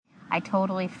I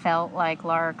totally felt like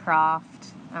Lara Croft.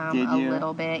 Did a you?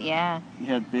 little bit, yeah. You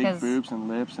had big boobs and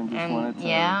lips and just wanted to...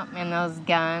 Yeah, and those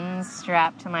guns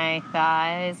strapped to my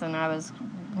thighs, and I was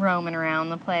roaming around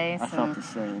the place. I felt the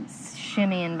same.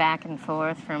 Shimmying back and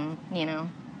forth from,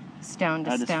 stone to stone.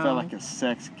 I just felt like a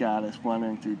sex goddess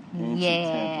wandering through ancient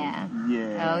temples.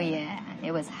 Yeah. Oh, yeah.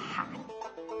 It was hot.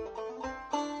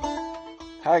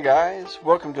 Hi, guys.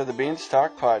 Welcome to the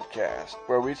Beanstalk Podcast,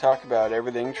 where we talk about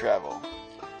everything travel.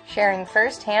 Sharing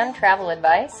first-hand travel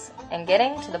advice and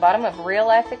getting to the bottom of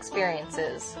real-life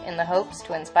experiences in the hopes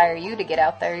to inspire you to get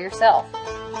out there yourself.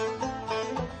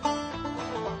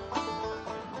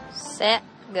 Set,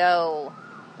 go.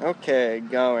 Okay,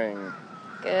 going.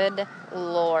 Good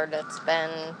Lord, it's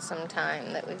been some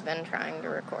time that we've been trying to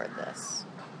record this.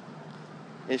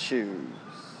 Issues.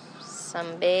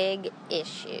 Some big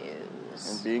issues.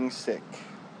 And being sick.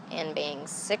 And being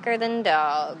sicker than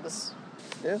dogs.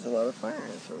 There's a lot of fire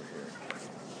ants over here.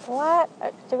 What?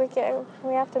 Do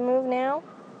we have to move now?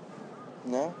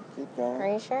 No, keep going.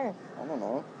 Are you sure? I don't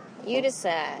know. You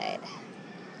decide.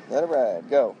 Let it ride.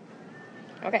 Go.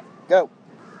 Okay. Go.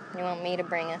 You want me to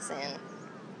bring us in?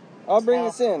 I'll bring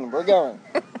us in. We're going.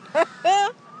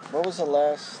 What was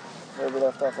where we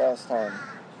left off last time?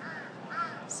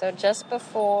 So just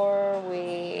before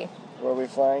we... Were we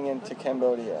flying into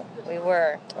Cambodia? We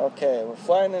were. Okay, we're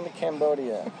flying into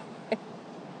Cambodia.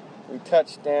 We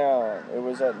touched down. It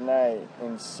was at night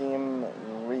in Siem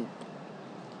Reap.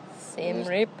 Siem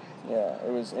Reap? Yeah,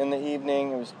 it was in the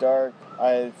evening. It was dark.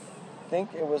 I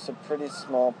think it was a pretty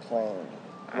small plane.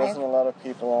 There wasn't a lot of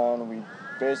people on. We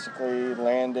basically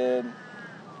landed,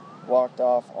 walked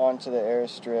off onto the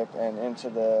airstrip and into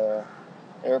the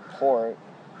airport,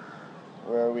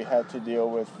 where we had to deal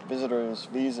with visitors'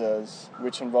 visas,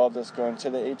 which involved us going to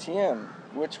the ATM,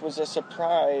 which was a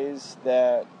surprise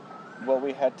that what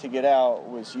we had to get out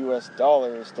was US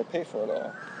dollars to pay for it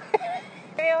all. I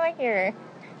feel like you're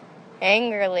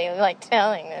angrily,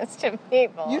 telling this to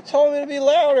people. You told me to be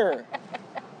louder.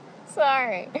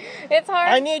 Sorry. It's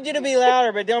hard. I need you to be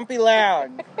louder, but don't be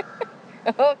loud.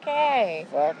 Okay.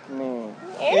 Fuck me.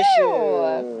 Ew.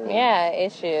 Issues. Yeah,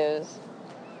 issues.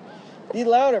 Be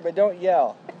louder, but don't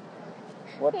yell.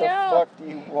 What the fuck do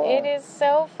you want? It is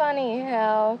so funny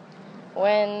how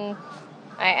when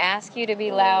I ask you to be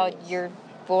loud, your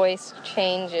voice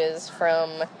changes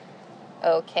from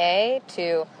okay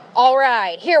to all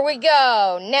right, here we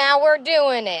go. Now we're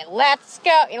doing it. Let's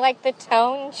go. The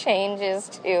tone changes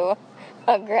to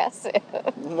aggressive.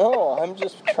 No, I'm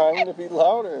just trying to be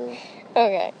louder.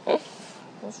 Okay.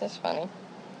 This is funny.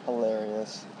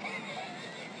 Hilarious.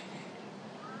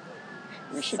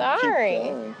 We should Sorry.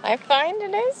 keep going. I find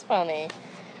it is funny.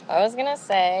 I was going to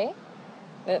say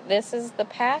that this is the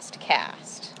past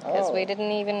cast. Because we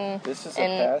didn't even... This is a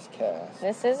past cast.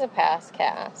 This is a past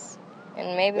cast.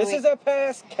 And maybe This is a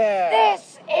past cast.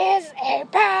 This is a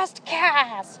past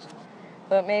cast.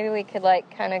 But maybe we could,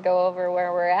 kind of go over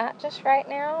where we're at just right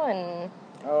now and...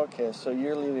 Okay, so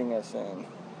you're leading us in.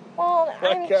 Well,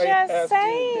 I'm just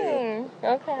saying.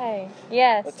 Okay.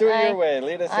 Yes. Let's do it your way.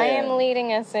 Lead us in. I am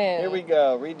leading us in. Here we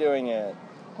go. Redoing it.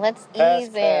 Let's Past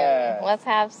ease cast. in. Let's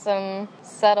have some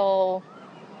subtleness.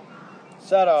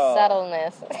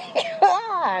 Come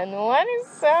on. What is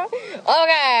so...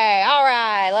 Okay. All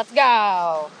right. Let's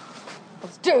go.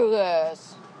 Let's do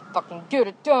this. Fucking get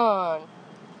it done.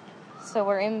 So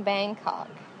we're in Bangkok.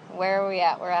 Where are we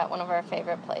at? We're at one of our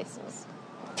favorite places.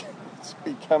 It's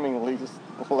becoming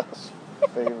less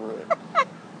favorite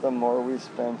the more we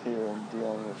spend here and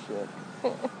dealing with shit.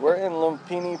 We're in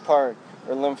Lumpini Park,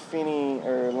 or Lumpini,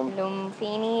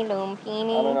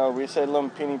 Lumpini. I don't know, we say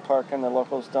Lumpini Park and the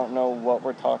locals don't know what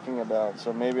we're talking about,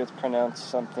 so maybe it's pronounced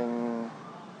something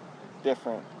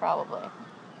different. Probably.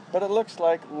 But it looks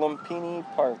like Lumpini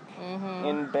Park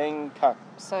in Bangkok.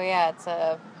 So yeah, it's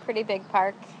a pretty big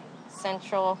park,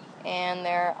 central, and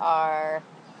there are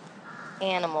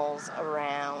animals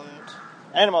around.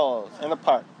 Animals in the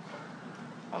park.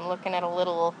 I'm looking at a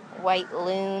little white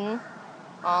loon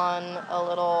on a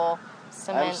little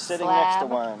cement I'm sitting slab. next to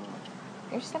one.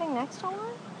 You're sitting next to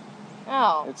one?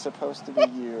 Oh. It's supposed to be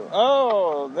you.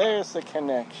 Oh, there's the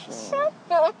connection. Shut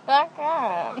the fuck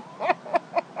up.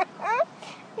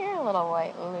 You're a little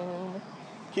white loon.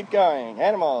 Keep going.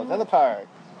 Animals in the park.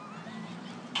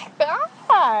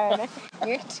 God,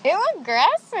 you're too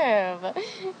aggressive.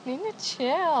 You need to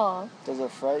chill. Does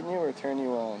it frighten you or turn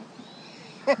you on?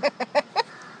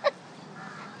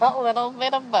 A little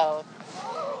bit of both.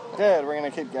 Good, we're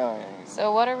going to keep going.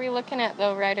 So what are we looking at,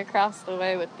 though, right across the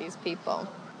way with these people?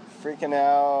 Freaking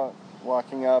out,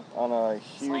 walking up on a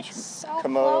huge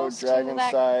Komodo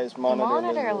dragon-sized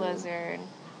monitor lizard.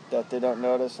 that they don't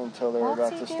notice until they're What's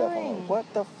about he to step on doing? it.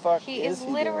 What the fuck He is is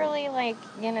he literally, doing? like,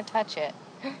 gonna touch it.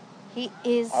 He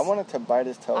is... I wanted to bite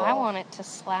his toe off. I wanted to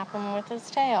slap him with his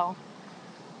tail.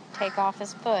 Take off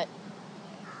his foot.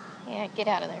 Yeah, get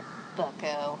out of there,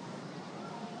 bucko.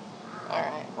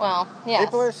 Alright, well, yes.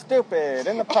 People are stupid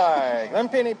in the park.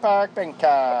 Lumpini Park,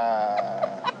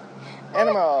 Bangkok.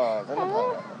 Animals in the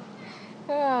park.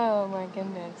 Oh, my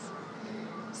goodness.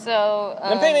 So,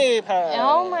 Lumpini Park.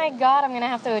 oh my god, I'm gonna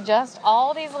have to adjust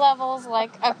all these levels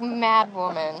like a mad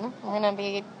woman. I'm gonna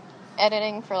be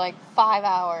editing for like 5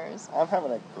 hours. I'm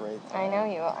having a great I time. know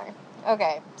you are.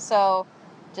 Okay, so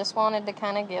just wanted to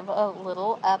kind of give a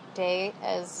little update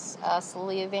as us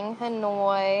leaving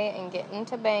Hanoi and getting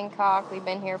to Bangkok. We've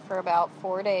been here for about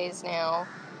 4 days now.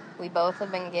 We both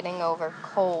have been getting over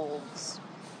colds,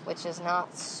 which is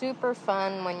not super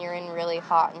fun when you're in really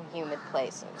hot and humid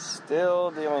places.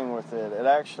 Still dealing with it. It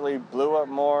actually blew up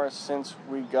more since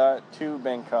we got to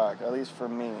Bangkok, at least for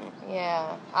me.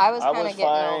 Yeah, I was kind of getting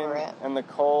fine, over it. and the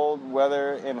cold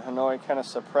weather in Hanoi kind of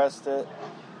suppressed it.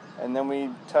 And then we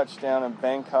touched down in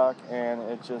Bangkok, and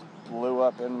it just blew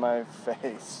up in my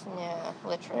face. Yeah,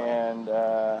 literally.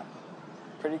 And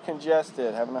pretty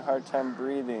congested, having a hard time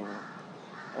breathing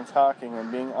and talking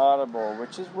and being audible,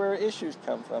 which is where issues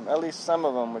come from. At least some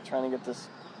of them. We're trying to get this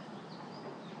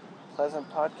pleasant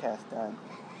podcast done.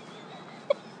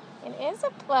 It is a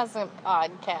pleasant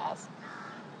podcast.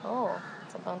 Oh,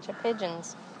 it's a bunch of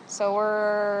pigeons. So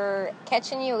we're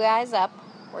catching you guys up.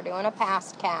 We're doing a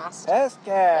past cast. Past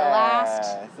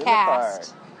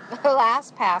cast. The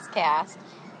last past cast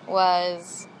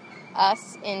was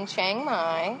us in Chiang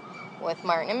Mai with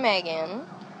Martin and Megan.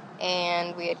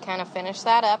 And we had kind of finished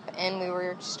that up, and we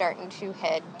were starting to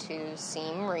head to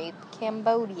Siem Reap,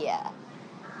 Cambodia.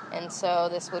 And so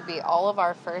this would be all of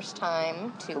our first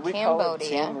time to Could we Cambodia. call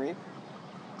it Team Reap?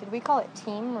 Did we call it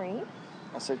Team Reap?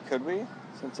 I said, could we?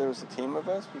 Since there was a team of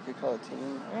us, we could call it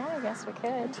Team... Yeah, I guess we A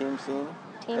could. Team Scene?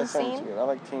 Team That sounds Scene? good. I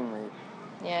like Team Reap.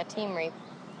 Yeah, Team Reap.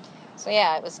 So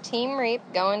yeah, it was Team Reap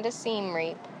going to Siem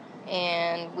Reap,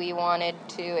 and we wanted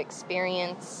to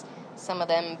experience some of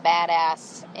them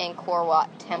badass Angkor Wat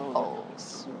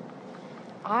temples.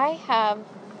 I have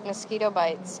mosquito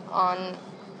bites on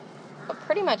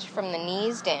pretty much from the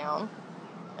knees down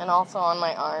and also on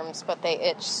my arms, but they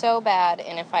itch so bad,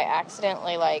 and if I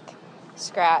accidentally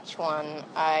scratch one,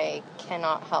 I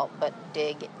cannot help but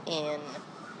dig in.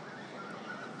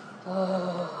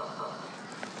 I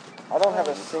don't have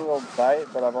a single bite,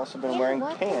 but I've also been wearing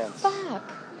what pants. the fuck?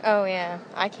 Oh yeah,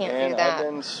 I can't And do that. I've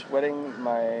been sweating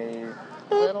my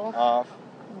Little off,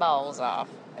 balls off.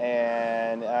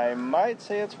 and I might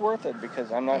say it's worth it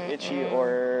because I'm not itchy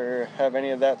or have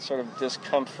any of that sort of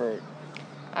discomfort.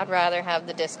 I'd rather have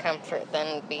the discomfort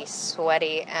than be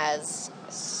sweaty as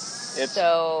It's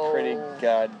so pretty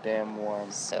goddamn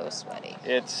warm. so sweaty.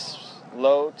 It's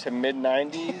low to mid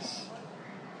 90s,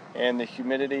 and the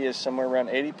humidity is somewhere around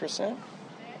 80%,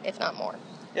 If not more.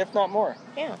 if not more.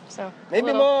 Yeah, so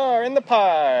Maybe more in the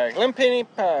park, Lumpini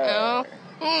Oh Park.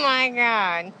 my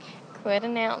god. Quit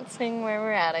announcing where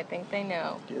we're at. I think they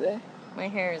know. Do they? My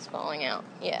hair is falling out.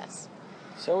 Yes.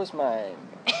 So is mine.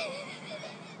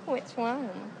 Which one?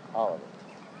 All of it.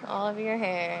 All of your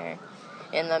hair.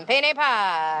 In the Lumpini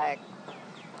Park.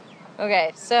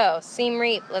 Okay, so Siem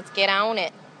Reap. Let's get on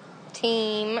it.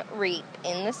 Team Reap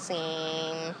in the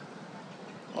Siem.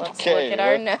 Let's Okay, look at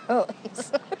our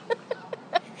nose.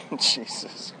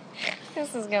 Jesus.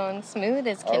 This is going smooth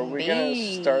as can be. Are we going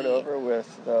to start over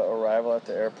with the arrival at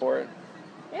the airport?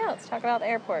 Yeah, let's talk about the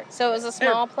airport. So it was a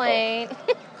small plane,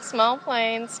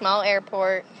 small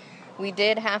airport. We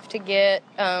did have to get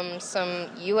some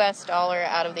U.S. dollar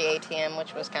out of the ATM,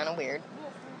 which was kind of weird,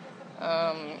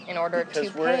 in order to pay.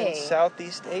 Because we're in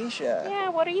Southeast Asia. Yeah,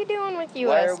 what are you doing with U.S.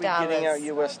 Why are we dollars? getting out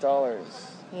U.S. dollars?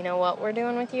 You know what we're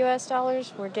doing with U.S.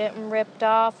 dollars? We're getting ripped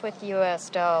off with U.S.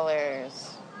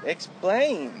 dollars.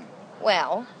 Explain.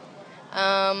 Well,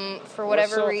 for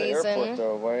whatever We're still at the reason, airport,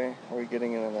 though. Why are we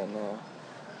getting into that now?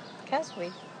 because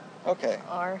we Okay.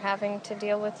 are having to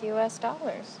deal with U.S.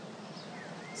 dollars.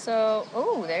 So,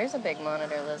 ooh, there's a big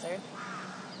monitor lizard.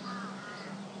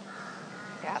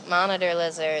 Got monitor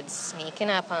lizards sneaking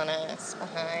up on us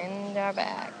behind our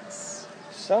backs.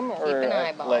 Some Keep an are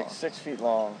eyeball. like 6 feet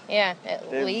long. Yeah, at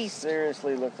They least.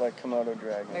 seriously look like Komodo They're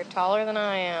dragons. taller than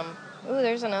I am. Ooh,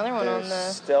 there's another one They're on the...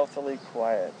 stealthily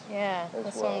quiet. Yeah, as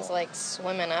this well. one's like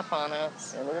swimming up on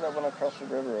us. And look at that one across the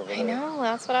river over I there. know,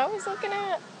 that's what I was looking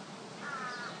at.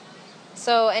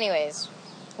 So, anyways,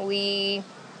 we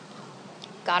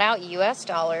got out U.S.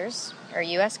 dollars, or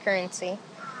U.S. currency,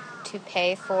 to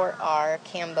pay for our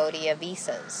Cambodia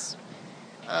visas.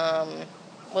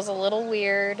 was a little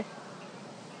weird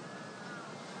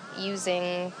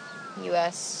using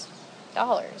U.S.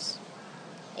 dollars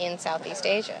in Southeast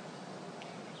Asia.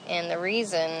 And the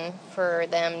reason for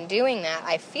them doing that,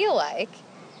 I feel like,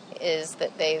 is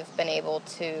that they've been able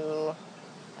to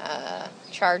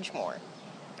charge more.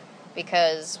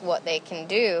 Because what they can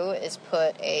do is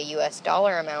put a U.S.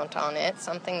 dollar amount on it,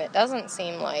 something that doesn't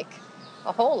seem like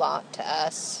a whole lot to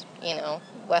us,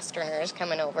 Westerners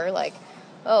coming over, like,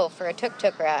 oh, for a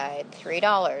tuk-tuk ride,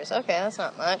 $3. Okay, that's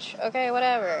not much. Okay,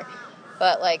 whatever.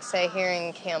 But, like, say here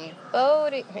in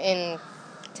Cambodia, in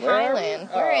Thailand,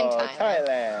 we're in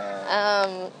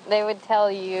Thailand. They would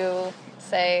tell you,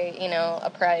 say, a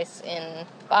price in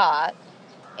baht,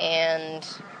 and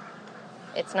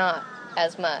it's not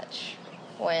as much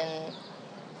when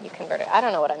you convert it. I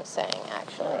don't know what I'm saying,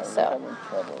 actually. Yeah, so having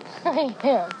troubles. I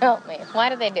am. Help me. Why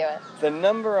did they do it? The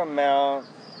number amount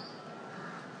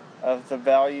of the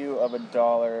value of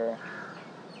 $1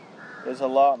 is a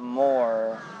lot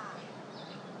more.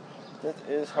 This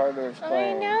is hard to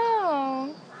explain. I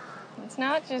know. It's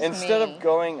not just Instead me. of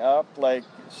going up,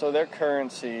 so their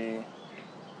currency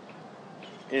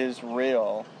is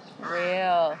real.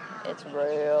 Real. It's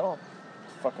real.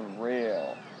 Fucking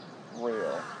real.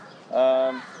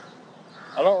 I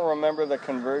don't remember the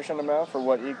conversion amount for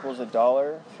what equals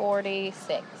 $1.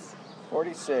 46.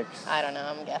 46. I don't know.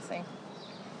 I'm guessing.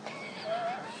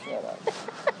 Shut up.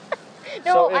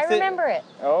 No, So I remember it.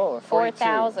 Oh,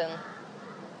 4,000.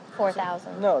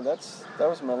 4,000. No, that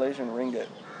was Malaysian ringgit.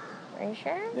 Are you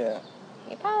sure? Yeah,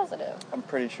 You positive? I'm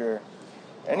pretty sure. What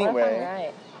if Anyway, I'm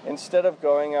right? instead of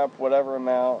going up whatever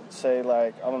amount, say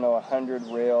 100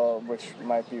 real, which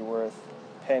might be worth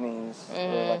pennies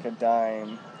or like a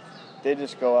dime, they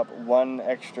just go up $1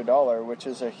 extra, which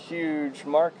is a huge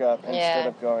markup instead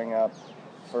of going up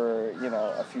for,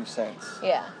 a few cents.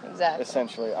 Yeah, exactly.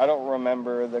 Essentially. I don't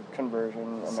remember the conversion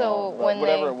amount, So but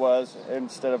whatever it was,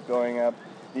 instead of going up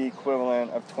the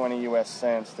equivalent of 20 US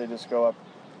cents, they just go up,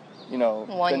 the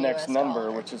next US number,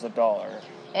 dollar. which is $1.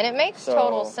 And it makes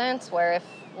total sense where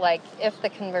if the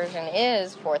conversion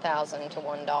is 4,000 to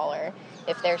 $1,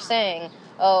 if they're saying,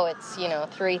 oh, it's,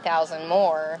 3,000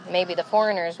 more, maybe the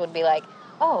foreigners would be like,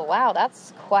 oh, wow,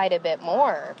 that's quite a bit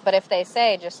more. But if they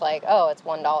say just oh, it's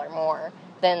 $1 more,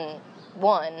 then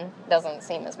one doesn't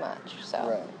seem as much. So,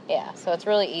 right. Yeah, so it's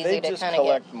really easy to kind of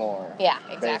collect more. Yeah,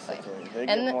 exactly. Basically. They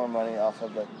get more money off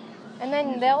of it. And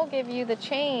then they'll give you the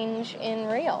change in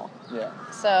real. Yeah.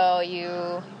 So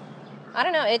I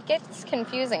don't know, it gets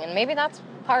confusing, and maybe that's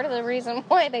part of the reason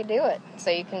why they do it. So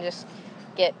you can just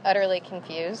get utterly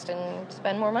confused and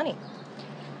spend more money.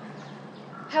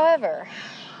 However,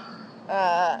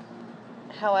 I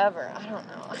don't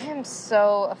know. I am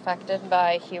so affected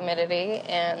by humidity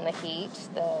and the heat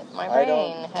that my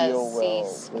brain has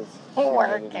ceased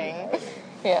working.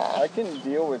 Yeah. I can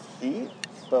deal with heat,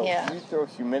 but Yeah. you throw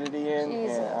humidity in,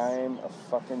 Jesus. and I'm a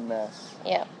fucking mess.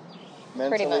 Yeah.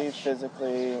 Mentally,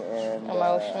 physically, and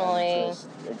emotionally. I'm just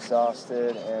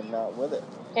exhausted and not with it.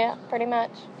 Yeah, pretty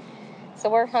much. So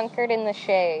we're hunkered in the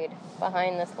shade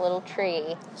behind this little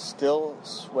tree. Still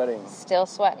sweating. Still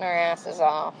sweating our asses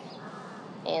off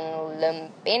in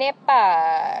Lumpini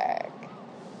Park.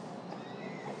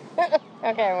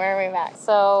 Okay, where are we back?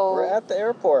 So we're at the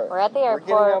airport. We're at the airport.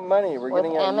 We're getting out money. We're with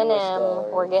getting out M&M. US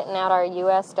dollars. We're getting out our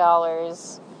US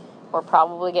dollars. We're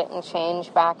probably getting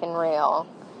change back in real.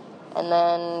 And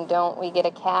then don't we get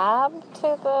a cab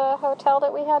to the hotel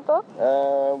that we had booked?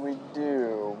 We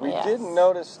do. We did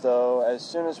notice, though, as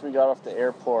soon as we got off the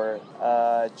airport,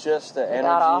 just the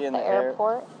energy in the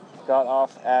airport. Got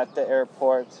off at the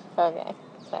airport. Okay,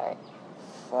 sorry.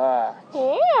 Fuck. Ew.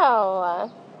 I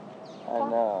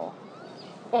know.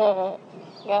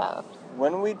 Yeah.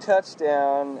 When we touched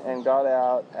down and got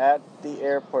out at the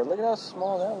airport, look at how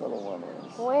small that little one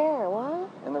is. Where? What?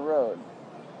 In the road.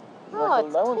 Oh,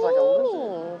 it's that one's like a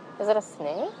lizard. Is it a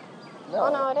snake? No. Oh,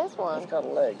 no, it is one. It's got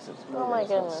legs. It's moving. Oh, my it's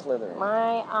goodness. not slithering.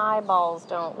 My eyeballs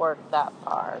don't work that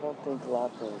far. I don't think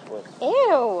laptops work.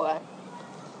 Ew.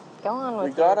 Go on with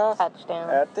we got your off touchdown.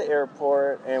 At the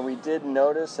airport, and we did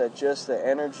notice that just the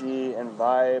energy and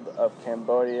vibe of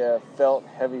Cambodia felt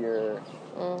heavier,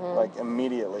 like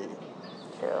immediately.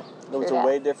 True. It was a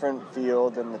way different feel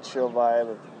than the chill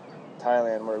vibe of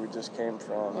Thailand where we just came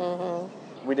from.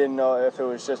 We didn't know if it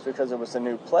was just because it was a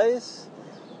new place,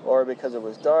 or because it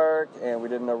was dark and we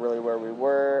didn't know really where we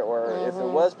were, or if it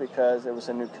was because it was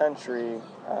a new country,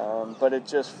 but it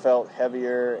just felt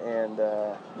heavier and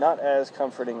not as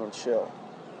comforting and chill.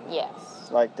 Yes.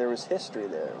 Like there was history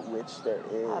there, which there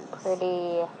is. A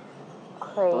pretty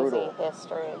crazy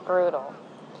history. Brutal.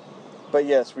 But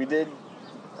yes, we did,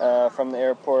 from the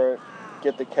airport,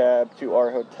 get the cab to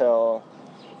our hotel,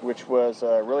 which was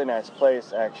a really nice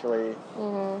place, actually.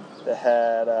 Mm-hmm. That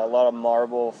had a lot of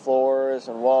marble floors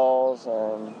and walls,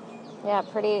 and yeah,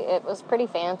 it was pretty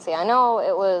fancy. I know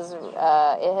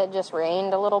it had just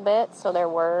rained a little bit, so there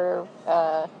were,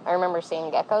 I remember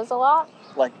seeing geckos a lot.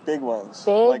 like big ones.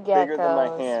 Big like geckos. bigger than my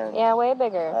hand. Yeah, way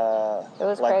bigger. It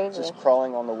was like crazy. Just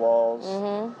crawling on the walls.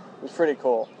 Mm-hmm. It was pretty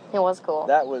cool. It was cool.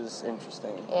 That was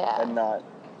interesting. Yeah. And not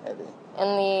heavy.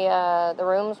 And the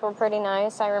rooms were pretty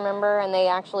nice, I remember, and they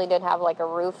actually did have like a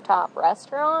rooftop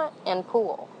restaurant and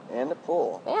pool. And a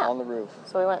pool on the roof.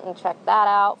 So we went and checked that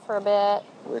out for a bit.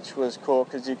 Which was cool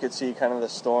because you could see kind of the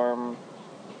storm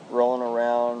rolling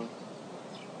around,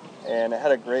 and it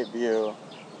had a great view.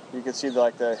 You could see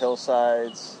the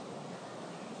hillsides.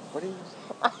 What are you...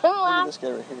 Look at this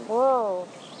guy right here. Whoa.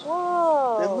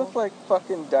 Whoa. They look like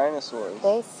fucking dinosaurs.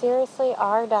 They seriously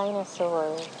are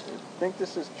dinosaurs. I think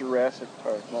this is Jurassic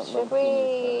Park, not Should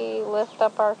we lift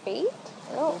up our feet?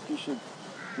 I think you should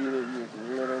feed it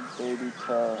your little baby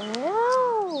toe.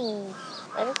 No.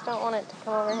 I just don't want it to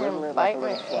come over here and bite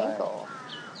my ankle.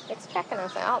 It's checking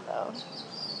us out, though.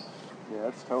 Yeah,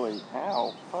 that's totally...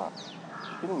 Ow, fuck.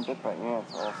 Getting bit by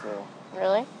ants, also.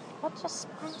 Really? What just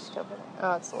splashed over there?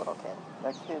 Oh, it's a little kid.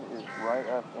 That kid is right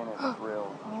up in its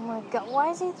grill. Oh my god,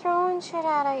 why is he throwing shit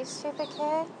at it, you stupid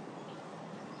kid?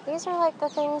 These are like the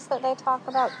things that they talk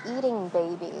about eating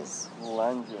babies.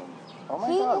 Lunging. Oh my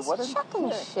god, what He's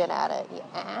chucking shit at it, you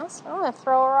ass. I'm gonna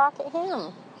throw a rock at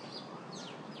him.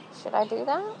 Should I do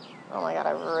that? Oh my god,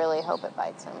 I really hope it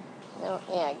bites him. No,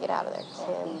 yeah, get out of there,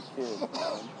 kid.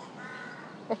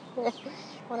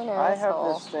 What an asshole. I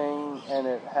have this thing, and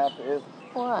it happens.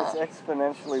 What? It's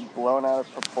exponentially blown out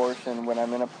of proportion when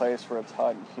I'm in a place where it's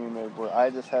hot and humid, where I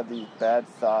just have these bad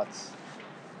thoughts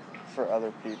for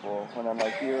other people. When I'm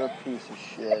like, you're a piece of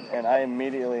shit. And I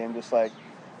immediately am just like,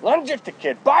 lunge at the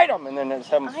kid, bite him! And then just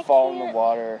have him fall in the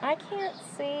water. I can't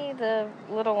see the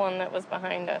little one that was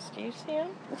behind us. Do you see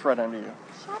him? It's right under you.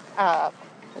 Shut up.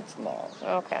 It's not.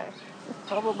 Okay. It's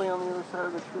probably on the other side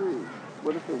of the tree.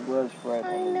 What if it was right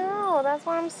under you? I know, that's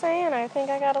what I'm saying. I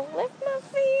think I gotta lift my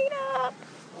feet up.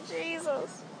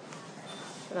 Jesus.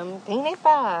 I'm teeny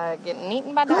pie getting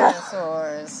eaten by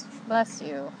dinosaurs. Bless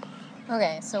you.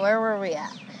 Okay, so where were we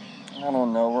at? I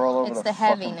don't know. We're all over It's the the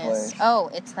fucking heaviness. place. Oh,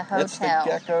 it's the hotel. It's the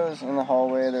geckos in the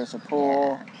hallway. There's a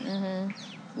pool. Yeah.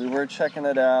 Mm-hmm. We were checking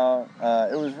it out.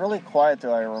 It was really quiet,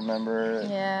 though, I remember.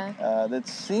 Yeah. It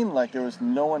seemed like there was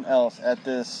no one else at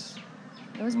this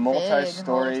It was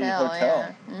multi-story big hotel.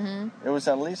 Yeah. Mm-hmm. It was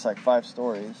at least like 5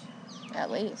 stories.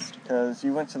 At least. Because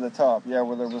you went to the top,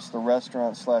 where there was the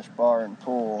restaurant / bar and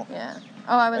pool. Yeah.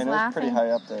 Oh, I was and laughing. it was pretty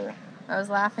high up there. I was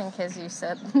laughing because you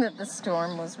said that the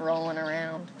storm was rolling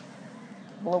around.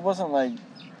 Well, it wasn't like...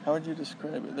 How would you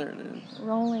describe it? There it is.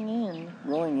 Rolling in.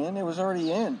 Rolling in? It was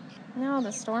already in. No,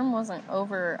 the storm wasn't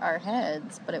over our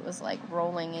heads, but it was like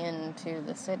rolling into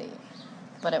the city.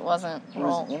 But it wasn't... It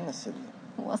was in the city.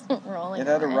 It wasn't rolling It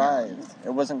had around. arrived.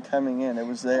 It wasn't coming in. It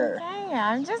was there. Okay,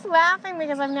 I'm just laughing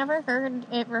because I've never heard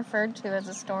it referred to as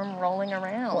a storm rolling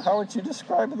around. Well, how would you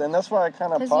describe it then? That's why I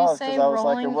kind of Because paused, you say because I was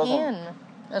like, rolling it wasn't... in.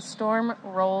 A storm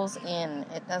rolls in.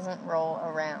 It doesn't roll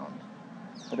around.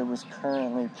 But it was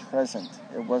currently present.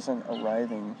 It wasn't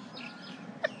arriving.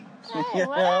 Hey, You know?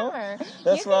 whatever.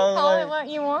 That's you why I can was call like- it what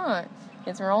you want.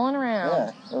 It's rolling around.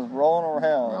 Yeah, it was rolling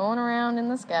around. Rolling around in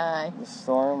the sky. The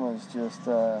storm was just,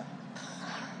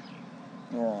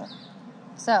 yeah.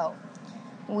 So,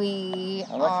 we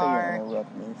I like how are... you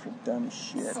interrupt me for dumb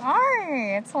shit.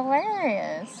 Sorry, it's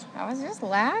hilarious. I was just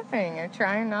laughing or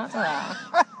trying not to laugh.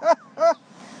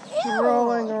 Ew.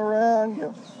 Rolling around,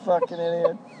 you fucking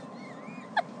idiot.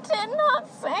 Did not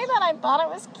say that. I thought it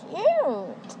was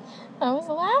cute. I was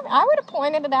laughing. I would have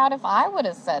pointed it out if I would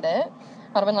have said it.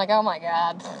 I'd have been like, oh my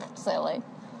god, silly.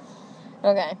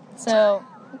 Okay, so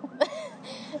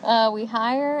we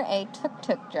hire a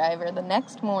tuk-tuk driver the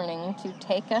next morning to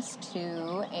take us to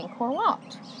Angkor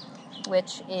Wat,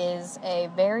 which is a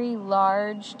very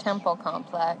large temple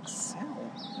complex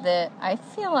that I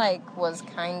feel like was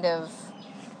kind of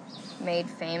made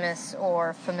famous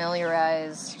or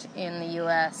familiarized in the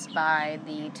U.S. by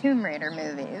the Tomb Raider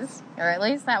movies. Or at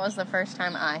least that was the first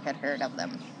time I had heard of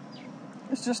them.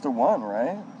 It's just the one,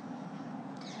 right?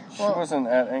 She Well- wasn't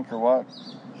at Angkor Wat.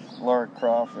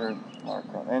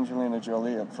 Angelina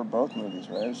Jolie for both movies,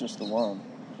 right? It was just the one,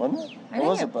 wasn't it? Or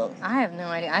was it both? I have no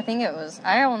idea. I think it was...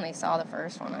 I only saw the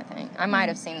first one, I think. I might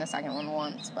have seen the second one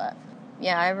once, but...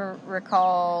 Yeah, I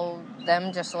recall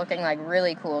them just looking like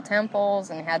really cool temples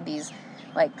and had these,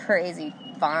 like, crazy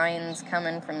vines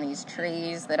coming from these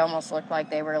trees that almost looked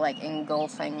like they were, like,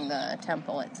 engulfing the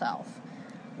temple itself.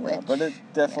 Yeah, but it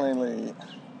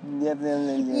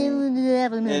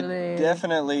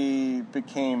definitely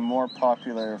became more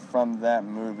popular from that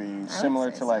movie,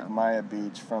 similar to like Maya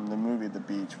Beach from the movie The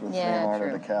Beach with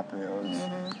Leonardo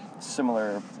DiCaprio.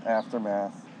 Similar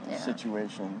aftermath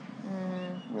situation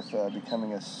with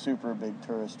becoming a super big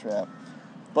tourist trap.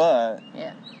 But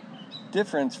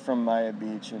difference from Maya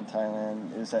Beach in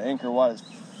Thailand is that Angkor Wat is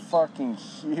fucking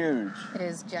huge. It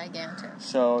is gigantic.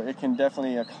 So it can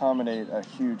definitely accommodate a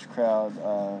huge crowd,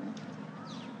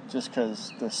 just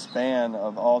because the span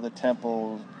of all the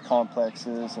temple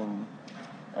complexes and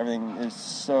everything is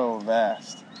so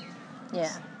vast.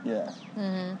 Yeah. Yeah.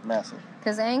 Massive.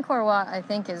 Because Angkor Wat, I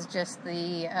think, is just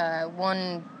the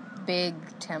one big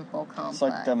temple complex. It's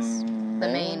like the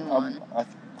main one. I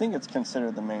think it's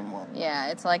considered the main one. Yeah,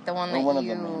 it's like the one or that one of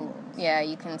the main ones. Yeah,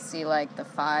 you can see like the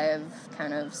 5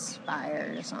 kind of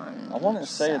spires on I want to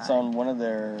say side. it's on one of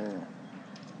their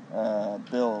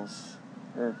bills.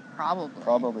 Or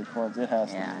Probably coins. It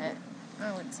has to be.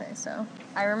 I would say so.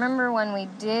 I remember when we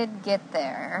did get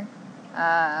there,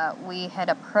 we had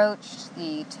approached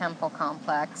the temple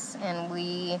complex, and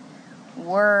we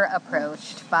were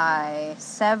approached by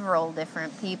several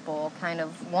different people kind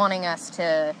of wanting us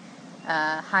to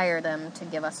hire them to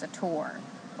give us a tour,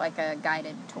 like a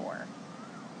guided tour.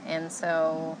 And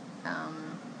so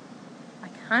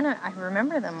I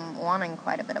remember them wanting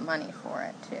quite a bit of money for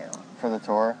it too. For the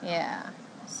tour? Yeah.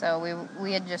 So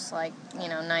we had just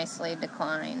nicely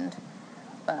declined,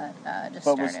 but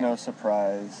was no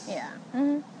surprise. Yeah.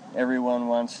 Mm-hmm. Everyone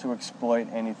wants to exploit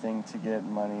anything to get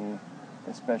money,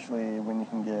 especially when you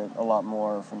can get a lot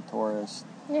more from tourists.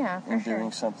 Yeah, for and sure.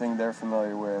 doing something they're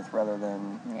familiar with rather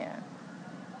than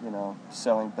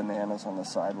selling bananas on the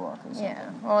sidewalk or something.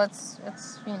 Yeah. Well, it's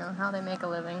how they make a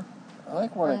living. I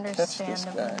want to catch this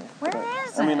guy. Where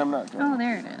is it? I mean, I'm not going. Oh,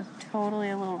 there it is.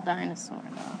 Totally a little dinosaur,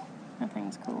 though. That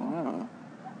thing's cool. Yeah.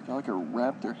 Got like a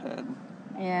raptor head.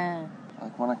 Yeah.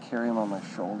 I want to carry him on my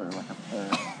shoulder like a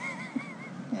parrot.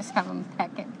 Just have him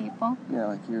peck at people? Yeah,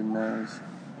 like your nose.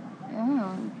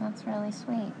 Oh, that's really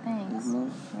sweet. Thanks. Isn't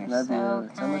it? You're so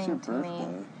It's almost your kind to me.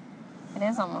 birthday. It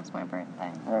is almost my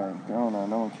birthday. Alright, go on.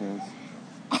 No one cares.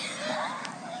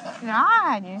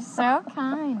 God, you're so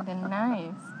kind and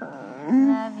nice.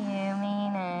 Love you,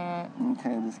 mean it.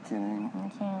 Okay, just kidding.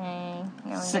 Okay.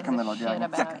 No one Sick gives little a shit guy.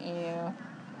 about you.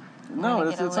 No,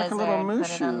 it's like a little moose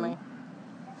shoe.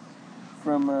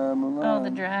 From Mulan. Oh, the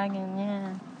dragon,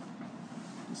 yeah.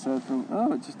 So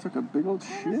it just took a big old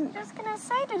shit. I was just gonna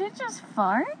say, did it just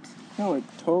fart? No, it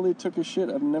totally took a shit.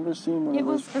 I've never seen one of those. It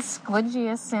was the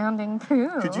squidgiest sounding poo.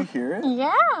 Could you hear it?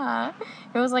 Yeah.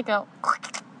 It was like a...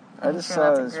 I just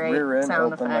saw his rear end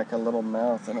open like a little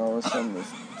mouth, and all of a sudden this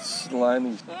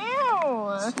slimy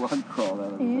slug crawled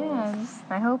out of his Yes.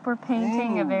 I hope we're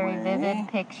painting a very vivid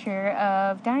picture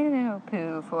of dino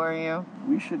poo for you.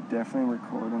 We should definitely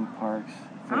record in parks.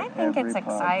 I think it's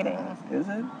exciting. Is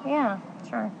it? Yeah,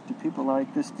 sure. Do people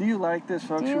like this? Do you like this,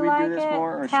 folks? Should we do this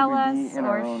more, or should we be in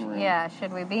our own room? Yeah,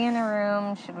 should we be in a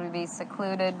room? Should we be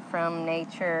secluded from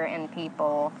nature and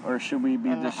people? Or should we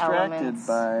be distracted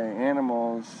by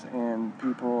animals and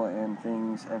people and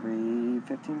things every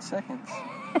 15 seconds?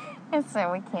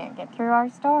 So we can't get through our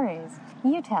stories.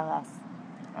 You tell us.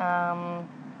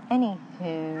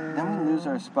 Anywho. Then we lose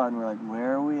our spot and we're like,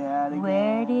 where are we at again?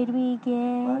 Where did we get?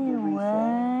 What did we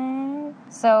say?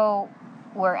 So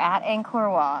we're at Angkor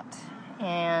Wat,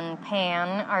 and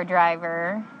Pan, our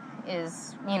driver,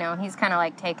 is, he's kind of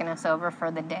like taking us over for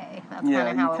the day. That's kind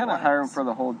of how it works. You kind of hire him for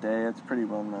the whole day. It's pretty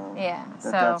well known. Yeah.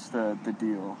 That's the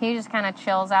deal. He just kind of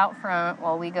chills out front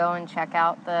while we go and check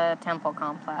out the temple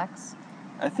complex.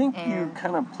 I think you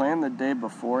kind of plan the day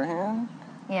beforehand.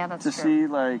 Yeah, that's true. To see,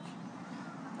 like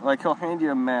he'll hand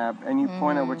you a map, and you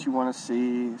point out what you want to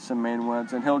see, some main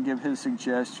ones, and he'll give his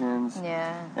suggestions.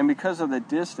 Yeah. And because of the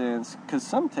distance, because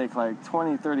some take like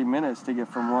 20, 30 minutes to get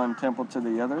from one temple to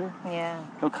the other,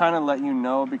 he'll kind of let you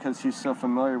know, because he's so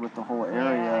familiar with the whole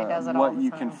area, what you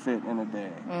can fit in a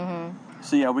day. Mm-hmm.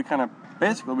 So we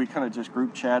kind of just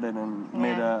group chatted and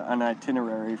made an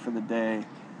itinerary for the day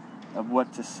of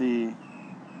what to see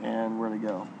and where to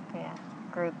go. Yeah,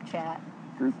 group chat.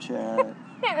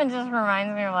 It just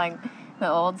reminds me of the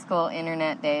old school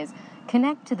internet days.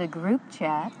 Connect to the group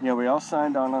chat. Yeah, we all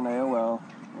signed on AOL,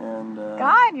 and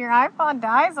God, your iPod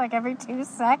dies every 2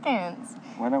 seconds.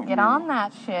 Why don't get on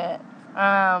that shit?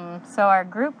 So our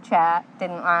group chat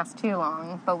didn't last too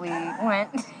long, but we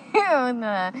went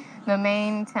to the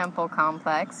main temple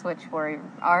complex, which we're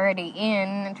already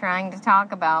in, trying to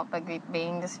talk about, but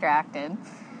being distracted.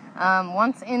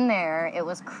 Once in there, it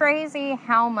was crazy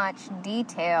how much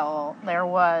detail there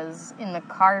was in the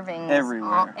carvings.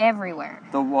 Everywhere.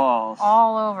 The walls.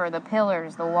 All over, the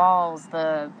pillars, the walls,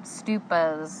 the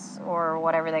stupas, or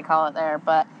whatever they call it there.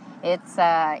 But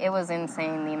it was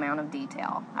insane, the amount of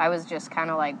detail. I was just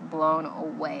kind of like blown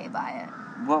away by it.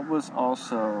 What was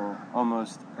also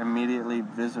almost immediately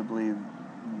visibly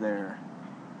there?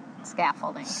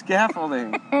 Scaffolding.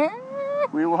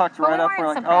 We walked right up, we're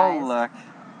like, surprised. oh, look.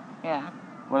 Yeah.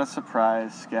 What a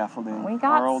surprise, scaffolding. We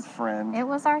got our old friend. It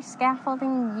was our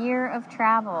scaffolding year of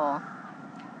travel.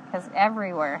 Because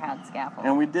everywhere had scaffolding.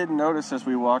 And we did notice as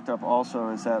we walked up also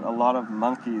is that a lot of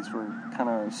monkeys were kind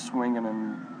of swinging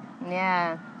and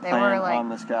they were like on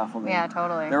the scaffolding. Yeah,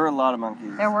 totally. There were a lot of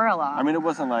monkeys. There were a lot. I mean, it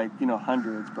wasn't like,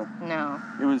 hundreds, but no.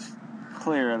 It was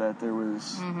clear that there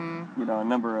was, a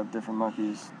number of different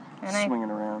monkeys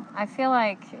swinging around. I feel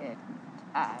like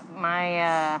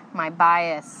my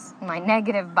bias, my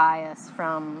negative bias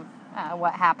from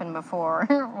what happened before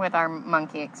with our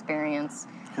monkey experience.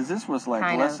 Because this was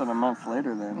like less than a month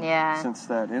later then, since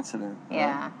that incident.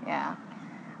 Yeah, right? Yeah.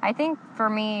 I think for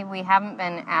me, we haven't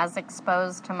been as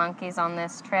exposed to monkeys on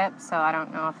this trip, so I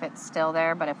don't know if it's still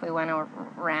there. But if we went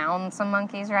around some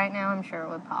monkeys right now, I'm sure it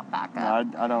would pop back up.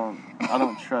 No, I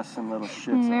don't trust some little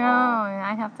shits No, at all.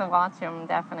 I have to watch them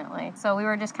definitely. So we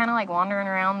were just kind of like wandering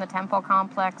around the temple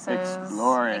complexes,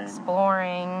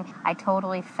 exploring. I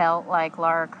totally felt like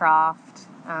Lara Croft.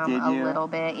 Did you? A little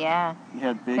bit, yeah. You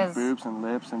had big boobs and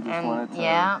lips and just wanted to...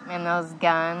 Yeah, and those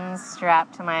guns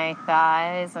strapped to my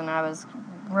thighs, and I was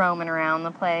roaming around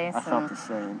the place. I felt the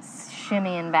same.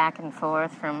 Shimmying back and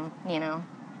forth from,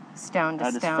 stone to stone.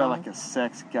 I just felt like a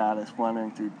sex goddess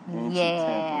wandering through ancient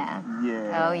temples.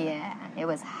 Yeah. Oh, yeah. It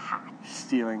was hot.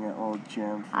 Stealing an old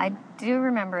gem. I do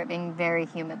remember it being very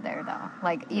humid there, though.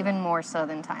 Like, even more so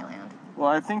than Thailand. Well,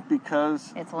 I think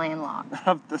because... It's landlocked.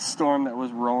 ...of the storm that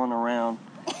was rolling around.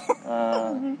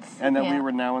 And that we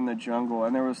were now in the jungle.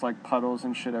 And there was, like, puddles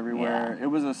and shit everywhere. Yeah. It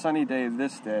was a sunny day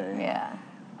this day. Yeah.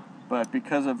 But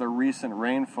because of the recent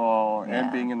rainfall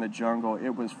and being in the jungle,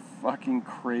 it was fucking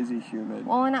crazy humid.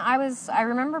 Well, and I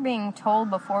remember being told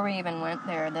before we even went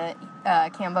there that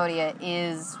Cambodia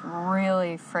is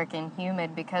really freaking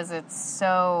humid because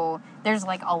there's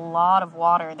like a lot of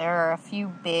water. There are a few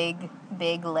big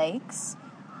lakes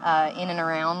in and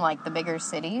around like the bigger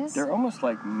cities. They're almost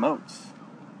like moats.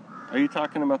 Are you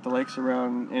talking about the lakes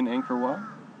around in Angkor Wat?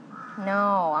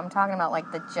 No, I'm talking about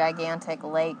like the gigantic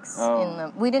lakes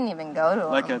we didn't even go to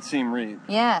them. Like at Siem Reap.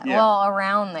 Yeah, well,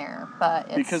 around there,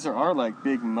 but because there are like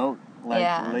big moat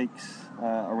lakes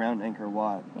around Angkor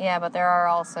Wat. Yeah, but there are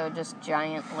also just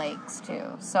giant lakes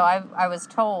too. So I was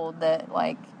told that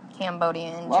like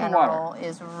Cambodia in general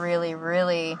is really,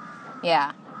 really,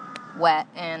 wet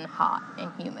and hot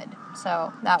and humid.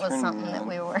 So that was something that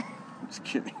we were... Just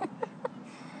kidding.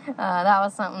 That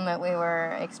was something that we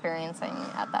were experiencing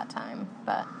at that time.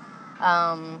 But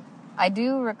I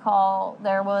do recall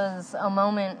there was a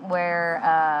moment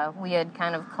where we had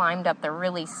kind of climbed up the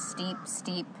really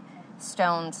steep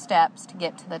stone steps to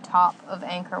get to the top of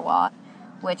Angkor Wat,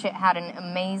 which it had an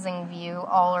amazing view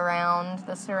all around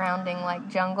the surrounding like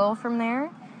jungle from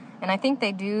there. And I think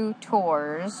they do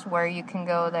tours where you can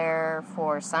go there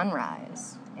for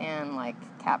sunrise and like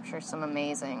capture some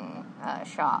amazing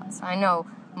shots. I know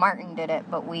Martin did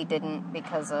it, but we didn't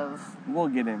because of... We'll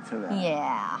get into that.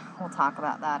 Yeah, we'll talk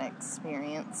about that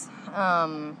experience.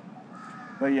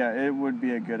 But yeah, it would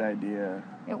be a good idea.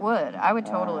 It would. I would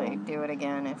totally do it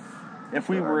again if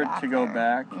we were to go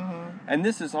back. Mm-hmm. And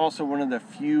this is also one of the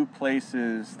few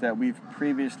places that we've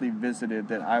previously visited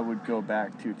that I would go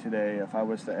back to today if I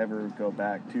was to ever go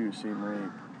back to Siem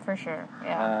Reap. For sure,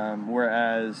 yeah.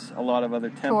 Whereas a lot of other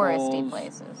temples... Touristy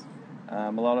places. A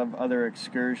lot of other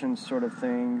excursions sort of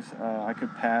things I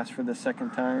could pass for the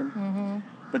second time. Mm-hmm.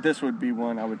 But this would be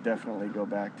one I would definitely go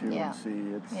back to and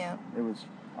see. It was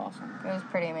awesome. It was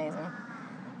pretty amazing.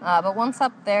 But once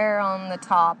up there on the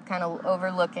top, kind of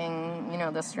overlooking,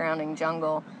 the surrounding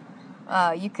jungle,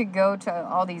 you could go to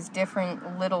all these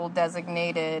different little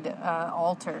designated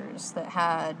altars that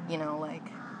had, like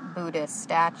Buddhist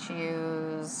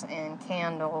statues and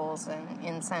candles and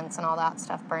incense and all that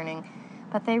stuff burning.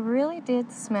 But they really did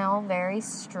smell very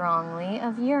strongly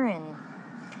of urine.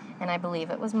 And I believe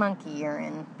it was monkey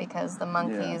urine because the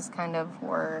monkeys kind of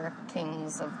were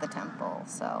kings of the temple.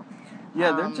 So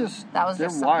they're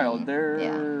wild.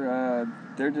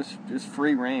 They're just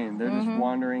free reign. They're just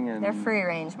wandering and they're free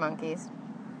range monkeys.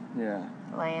 Yeah.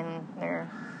 Laying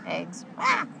their eggs.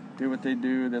 Do what they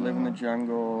do. They live in the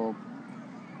jungle.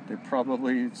 They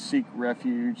probably seek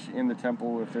refuge in the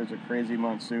temple if there's a crazy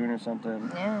monsoon or something.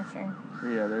 Yeah, sure. But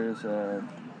yeah,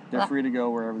 they're free to go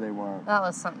wherever they want. That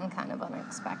was something kind of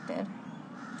unexpected.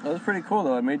 That was pretty cool,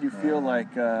 though. It made you feel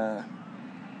like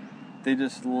they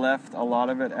just left a lot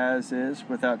of it as is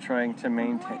without trying to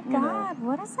maintain. Oh my God,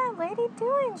 what is that lady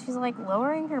doing? She's like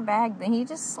lowering her bag. Then he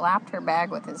just slapped her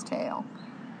bag with his tail.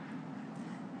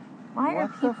 Why are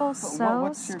people so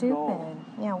what's your stupid? goal?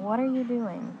 Yeah, what are you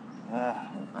doing?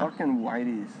 Fucking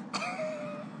whiteys.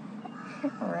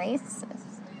 Racist.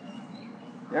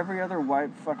 Every other white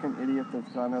fucking idiot that's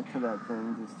gone up to that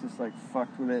thing is just like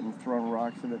fucked with it and thrown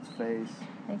rocks at its face.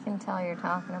 I can tell you're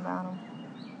talking about them.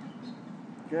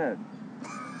 Good.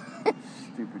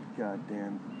 Stupid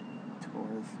goddamn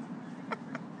tourist.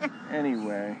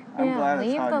 Anyway, I'm glad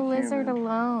it's hot and leave the lizard humid.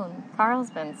 alone. Carl's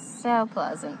been so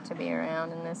pleasant to be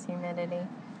around in this humidity.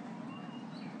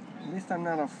 At least I'm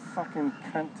not a fucking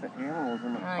cunt to animals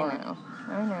in the park.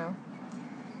 I know.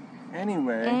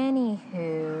 Anyway, Anywho,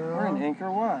 we're in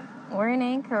Angkor Wat. We're in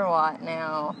Angkor Wat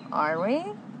now, are we?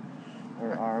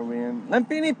 Or are we in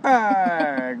Lumpini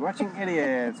Park? Watching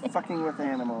idiots fucking with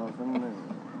animals.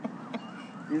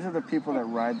 These are the people that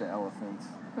ride the elephants.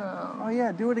 Oh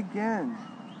yeah, do it again.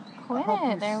 Quit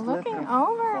it. They're looking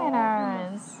over at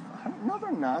us. No,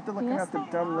 they're not. They're looking Yes, at the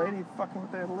they dumb are. lady fucking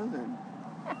with that lizard.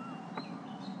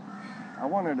 I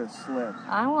want her to slip.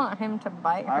 I want him to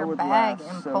bite I her would bag laugh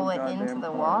and so pull it into goddamn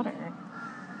the hard. water.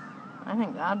 I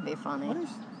think that'd be funny. What is...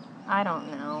 I don't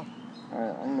know.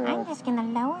 Alright, I'm just gonna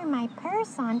lower my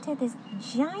purse onto this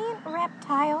giant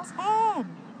reptile's head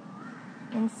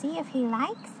and see if he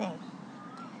likes it.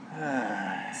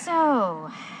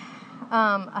 So,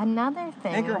 another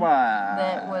thing Angkor Wat.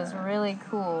 that was really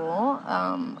cool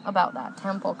about that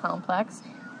temple complex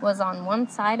was on one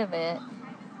side of it,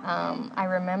 I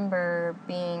remember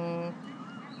being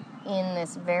in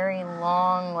this very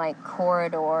long, like,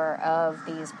 corridor of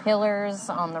these pillars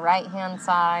on the right-hand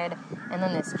side, and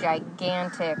then this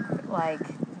gigantic, like,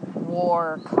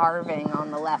 war carving on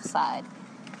the left side.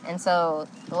 And so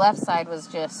the left side was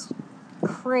just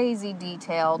crazy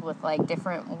detailed with, like,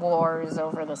 different wars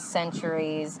over the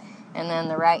centuries, and then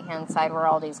the right-hand side were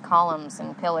all these columns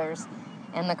and pillars.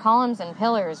 And the columns and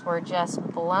pillars were just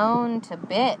blown to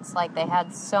bits. Like, they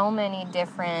had so many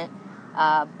different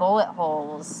bullet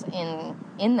holes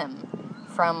in them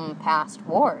from past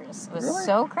wars. It was Really?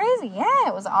 so crazy. Yeah,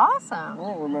 it was awesome. I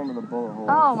don't remember the bullet holes.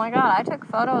 Oh my God, I took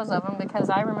photos of them because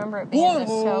I remember it being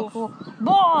just so cool.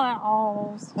 Bullet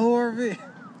holes. ORV.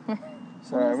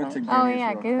 Sorry, I went to Goonies. Oh yeah,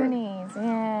 real quick. Goonies.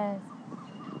 Yes.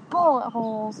 Bullet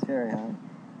holes. Carry on.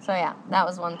 So yeah, that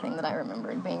was one thing that I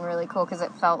remembered being really cool because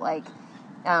it felt like,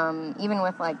 even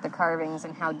with like the carvings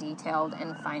and how detailed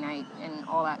and finite and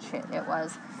all that shit it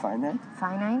was. Finite?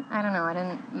 Finite? I don't know. I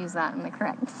didn't use that in the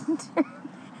correct term.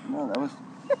 No, that was...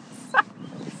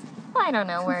 I don't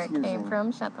know where it came Confusing.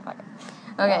 from. Shut the fuck up.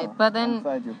 Okay, Oh, but I'm then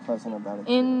glad you're pleasant about it.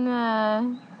 in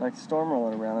Like storm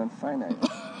rolling around on finite.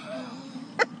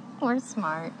 we're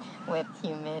smart with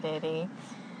humidity.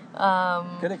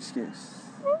 Good excuse.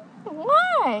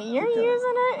 What? You're Good job.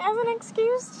 using it as an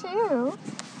excuse too.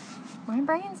 My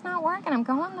brain's not working. I'm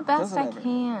going the best Doesn't I ever.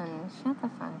 can. Shut the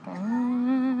fuck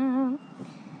up.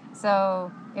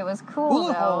 So it was cool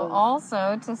Bullet though, holes.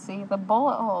 also to see the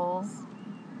bullet holes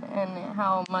and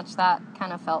how much that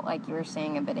kind of felt like you were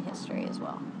seeing a bit of history as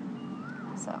well.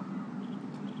 So,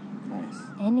 Nice.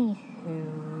 anywho,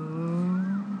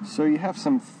 So you have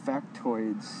some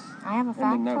factoids. I have a In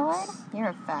the notes. factoid. You're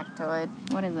a factoid.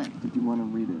 What is it? Did you want to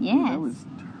read it? Yes. That was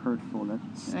hurtful. That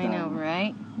I know, stung.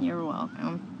 right? You're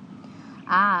welcome.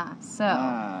 So.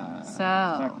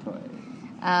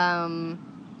 Factoid.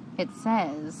 It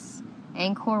says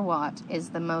Angkor Wat is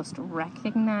the most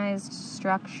recognized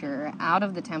structure out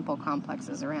of the temple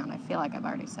complexes around. I feel like I've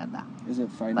already said that, Is it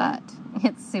finite? but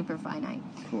it's super finite.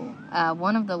 Cool.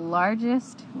 One of the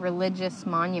largest religious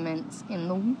monuments in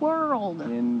the world.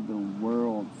 In the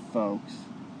world, folks.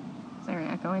 Is there an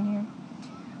echo in here?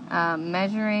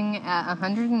 Measuring at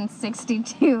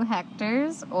 162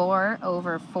 hectares or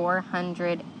over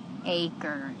 400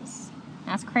 acres.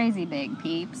 That's crazy big,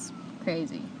 peeps.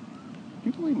 Crazy.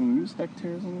 People even use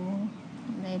hectares anymore?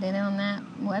 They did it on that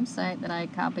website that I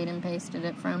copied and pasted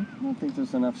it from. I don't think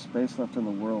there's enough space left in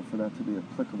the world for that to be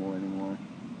applicable anymore.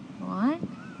 What?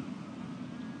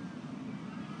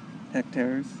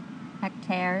 Hectares?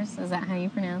 Hectares? Is that how you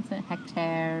pronounce it?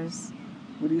 Hectares.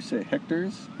 What do you say?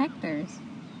 Hectares? Hectares.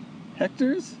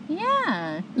 Hectares?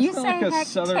 Yeah. It's You not say like a hectares.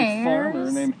 southern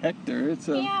farmer named Hector. It's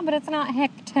a... Yeah, but it's not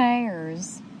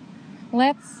hectares.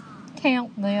 Let's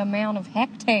count the amount of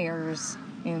hectares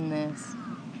in this.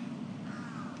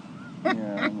 Yeah,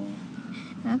 I know.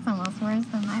 That's almost worse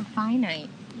than my finite.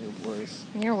 You're worse.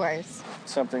 You're worse.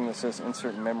 Something that says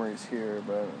insert memories here,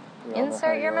 but we all know how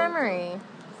Insert you your are with memory.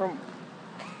 it.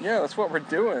 Yeah, that's what we're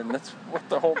doing. That's what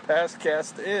the whole past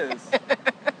cast is.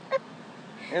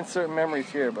 Insert memories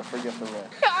here, but forget the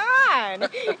rest. God!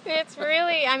 It's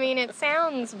really, I mean, it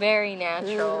sounds very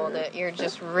natural that you're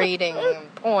just reading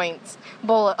points,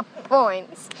 bullet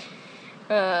points.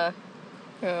 Oh,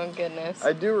 goodness.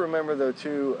 I do remember, though,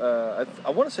 too, I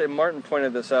want to say Martin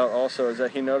pointed this out also, is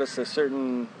that he noticed a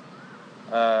certain,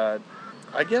 I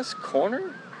guess,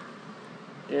 corner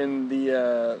in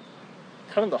the,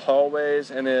 kind of the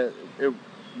hallways, and it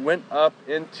went up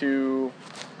into,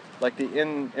 like, the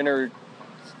inner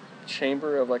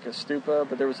chamber of, like, a stupa,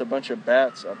 but there was a bunch of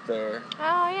bats up there.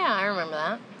 Oh, yeah, I remember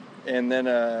that. And then,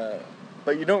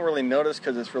 but you don't really notice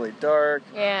because it's really dark.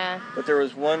 Yeah. But there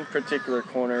was one particular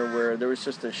corner where there was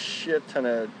just a shit ton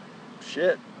of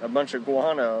shit, a bunch of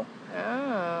guano.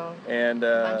 Oh. And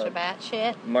A bunch of bat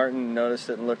shit. Martin noticed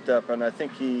it and looked up, and I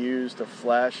think he used a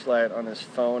flashlight on his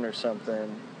phone or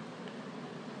something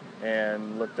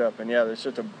and looked up, and yeah, there's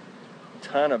just a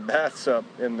ton of bats up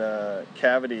in the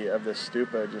cavity of the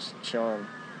stupa just chilling,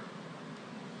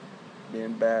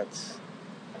 being bats.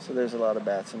 So there's a lot of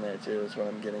bats in there too, is what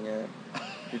I'm getting at.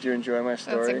 Did you enjoy my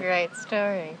story? That's a great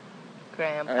story,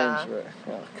 Grandpa. I enjoy it.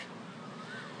 Oh.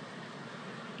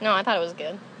 No, I thought it was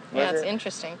good. Yeah, Was it's it?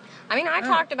 interesting. I mean, I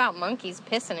talked about monkeys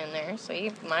pissing in there, so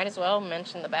you might as well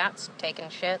mention the bats taking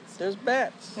shits. There's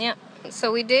bats. Yeah.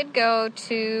 So we did go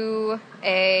to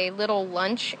a little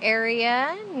lunch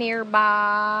area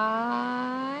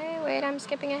nearby. Wait, I'm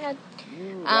skipping ahead.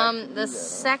 The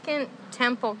second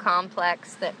temple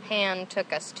complex that Pan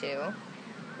took us to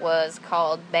was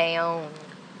called Bayonne.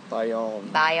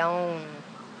 Bayonne.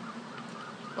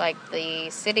 Like the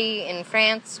city in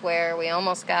France where we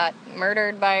almost got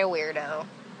murdered by a weirdo.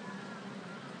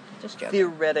 Just joking.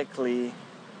 Theoretically,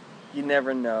 you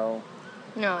never know,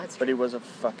 No, it's but he was a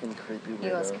fucking creepy weirdo. He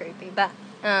was creepy, but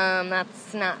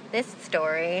that's not this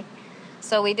story.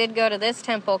 So we did go to this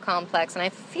temple complex, and I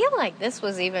feel like this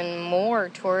was even more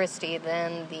touristy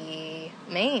than the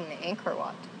main Angkor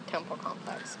Wat temple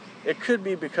complex. It could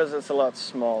be because it's a lot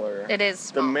smaller. It is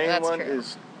small. The main That's one true.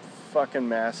 is fucking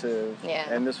massive. Yeah.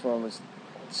 And this one was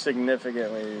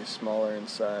significantly smaller in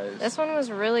size. This one was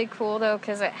really cool, though,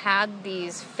 because it had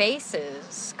these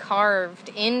faces carved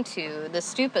into the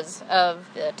stupas of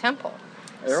the temple.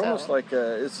 They're almost like,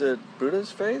 is it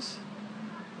Buddha's face?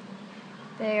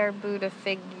 They are Buddha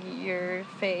figure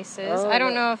faces. Oh, I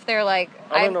don't know if they're like...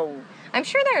 I don't know. I'm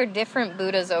sure there are different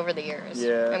Buddhas over the years.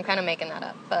 Yeah. I'm kind of making that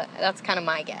up, but that's kind of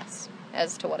my guess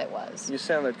as to what it was. You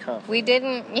sounded confident. We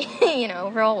didn't,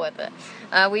 roll with it.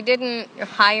 We didn't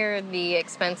hire the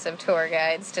expensive tour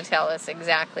guides to tell us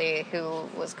exactly who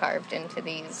was carved into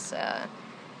these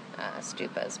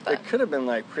stupas. But it could have been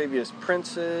like previous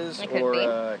princes It could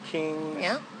or kings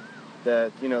yeah.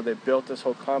 that, they built this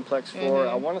whole complex for. Mhm.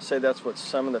 I want to say that's what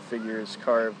some of the figures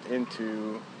carved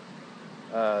into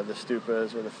the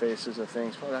stupas or the faces of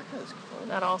things. Well, that guy's cool.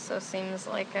 That also seems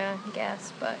like a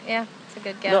guess, but yeah, it's a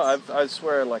good guess. No, I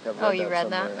swear I've read that. Oh, you read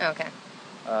somewhere. that? Okay.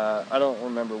 I don't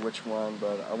remember which one,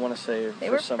 but I want to say They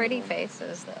for were some pretty of them.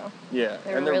 faces, though. Yeah,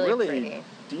 They were and they're really really pretty.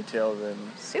 detailed and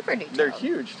Super detailed. they're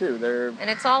huge too. They're And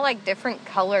it's all like different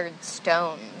colored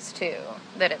stones, too,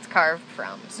 that it's carved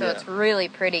from. So Yeah. it's really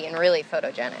pretty and really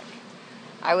photogenic.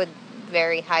 I would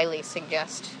very highly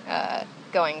suggest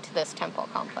going to this temple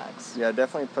complex. yeah,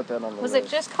 definitely put that on the Was list. it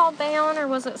just called Bayonne or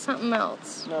was it something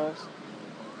else? No, it's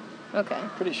Okay.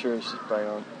 pretty sure it's just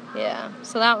Bayonne. Yeah.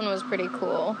 So that one was pretty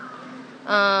cool.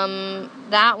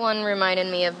 That one reminded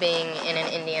me of being in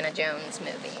an Indiana Jones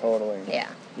movie. Totally. Yeah.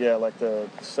 Yeah, like the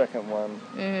second one.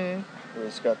 Mm-hmm.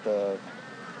 It's got the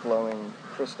glowing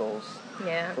crystals,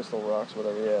 Yeah. crystal rocks,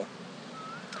 whatever. Yeah,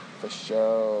 for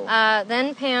sure.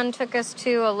 Then Pan took us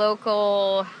to a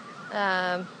local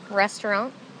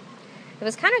restaurant. It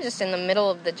was kind of just in the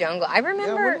middle of the jungle. I Yeah, I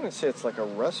remember... wouldn't even say it's like a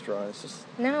restaurant. It's just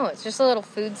No, it's just a little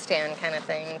food stand kind of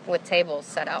thing with tables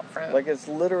set out front. like it's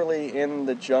literally in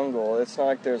the jungle. It's not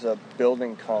like there's a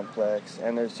building complex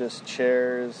and there's just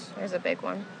chairs There's a big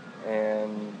one.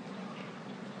 and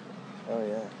oh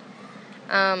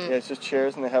yeah. Um, Yeah, it's just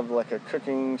chairs and they have like a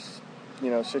cooking,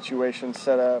 situation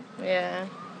set up. yeah.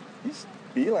 He's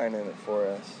beelining it for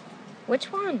us.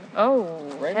 Which one? Oh,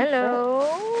 Right in hello.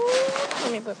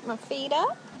 Let me put my feet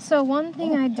up. So one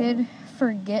thing I did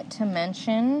forget to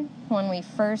mention when we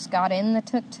first got in the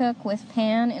tuk-tuk with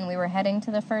Pan and we were heading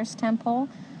to the first temple,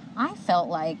 I felt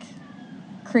like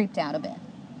creeped out a bit.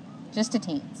 Just a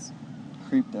teens.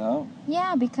 Creeped out?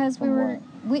 Yeah, because we From were... what?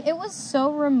 it was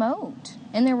so remote,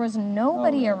 and there was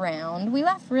nobody around. We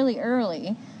left really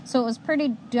early, so it was pretty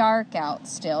dark out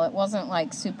still. It wasn't,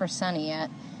 like, super sunny yet.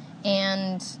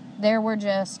 And there were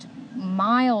just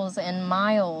miles and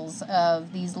miles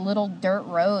of these little dirt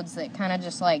roads that kind of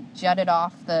just, like, jutted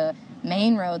off the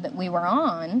main road that we were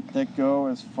on. That go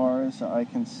as far as I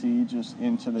can see, just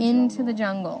into the jungle. Into the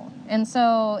jungle. And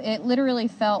so it literally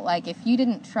felt like if you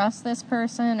didn't trust this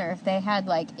person, or if they had,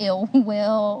 like, ill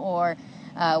will or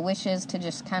wishes to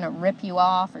just kind of rip you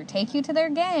off or take you to their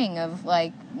gang of,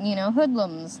 like, you know,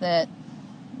 hoodlums that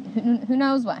who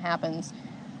knows what happens.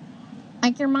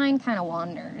 Like, your mind kind of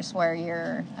wanders where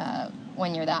you're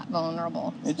when you're that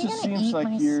vulnerable. It just seems like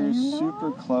you're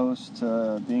super close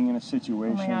to being in a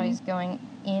situation. Oh my God, he's going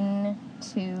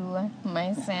into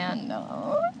my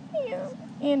sandal. He is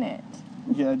in it.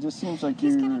 Yeah, it just seems like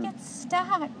he's gonna get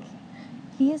stuck.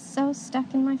 He is so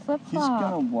stuck in my flip-flop. He's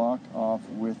gonna walk off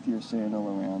with your sandal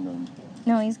around him.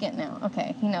 No, he's getting out.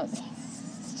 Okay, he knows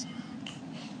he's stuck.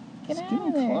 Get out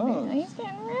of there. Close. He's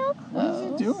getting real close. What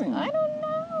is he doing? I don't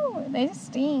know. They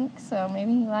stink, so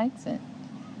maybe he likes it.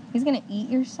 He's gonna eat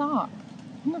your sock.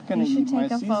 I'm not gonna eat my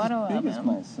sock. You should take a photo as big of as him.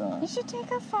 my sock. You should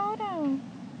take a photo.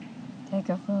 Take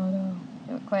a photo.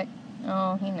 Do it quick.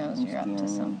 Oh, he knows you're up to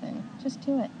something. Just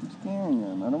do it. I'm scaring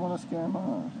him. I don't want to scare him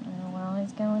off. Oh, well,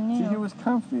 he's going now. See, it was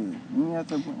comfy. And you have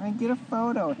to get a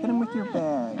photo. Hit him with your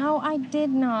bag. Oh, I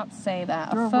did not say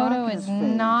that. Throw a a photo rock in is his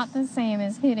face. not the same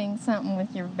as hitting something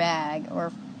with your bag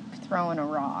or throwing a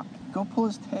rock. Go pull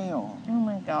his tail. Oh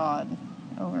my God.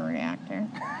 Overreactor.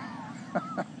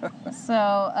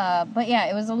 So, but yeah,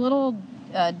 it was a little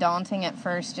daunting at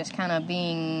first, just kind of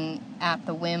being at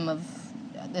the whim of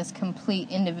this complete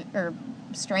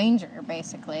stranger,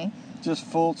 basically. Just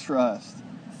full trust.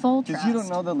 Full trust. Because you don't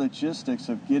know the logistics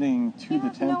of getting to the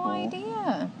temple. You have no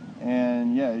idea.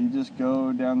 And yeah, you just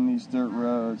go down these dirt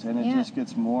roads, and it just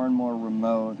gets more and more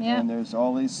remote. Yeah. And there's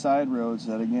all these side roads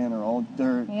that, again, are all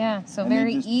dirt. Yeah, so and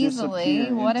very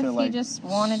easily, what if like he just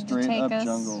wanted to take us?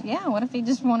 Jungle. Yeah, what if he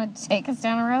just wanted to take us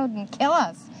down a road and kill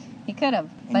us? He could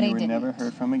have, but he didn't. Never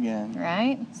heard from again.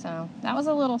 Right? So that was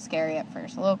a little scary at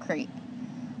first, a little creep.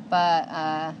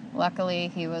 But luckily,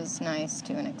 he was nice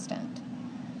to an extent.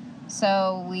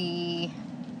 So we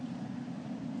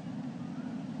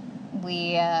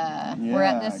were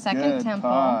at this second temple.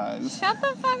 Pause. Shut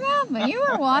the fuck up! But you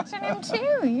were watching him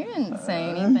too. You didn't say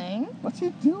anything. What's he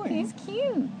doing? He's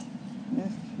cute.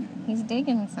 He's cute. He's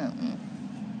digging something.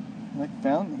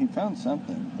 He found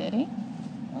something. Did he?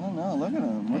 I don't know. Look at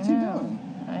him. What's he doing?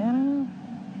 I don't know.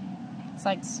 It's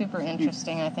like super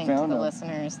interesting, I think, to the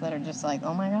listeners that are just like,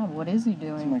 oh my God, what is he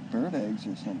doing? Some like bird eggs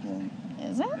or something.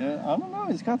 Is it? Yeah, I don't know.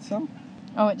 He's got some.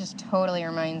 Oh, it just totally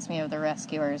reminds me of the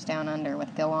Rescuers Down Under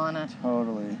with Goanna.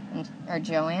 Totally. Or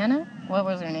Joanna? What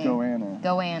was her name?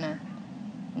 Goanna.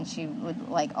 And she would,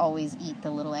 like, always eat the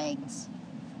little eggs.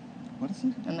 What is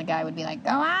it? And the guy would be like,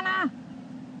 Goanna!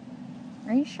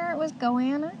 Are you sure it was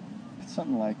Goanna?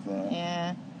 Something like that.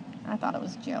 Yeah. I thought it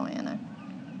was Joanna.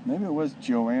 Maybe it was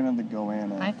Joanna the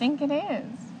Goanna. I think it is.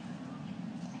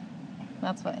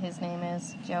 That's what his name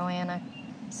is, Joanna.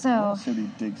 So. What else did he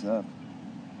digs up?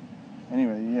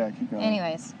 Anyway, yeah, keep going.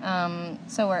 Anyways,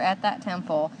 so we're at that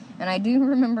temple, and I do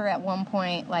remember at one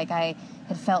point, like, I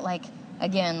had felt like,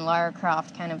 again, Lara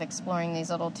Croft kind of exploring these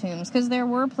little tombs, because there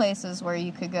were places where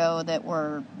you could go that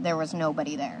there was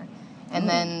nobody there. And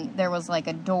then there was, like,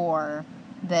 a door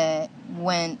that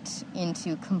went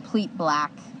into complete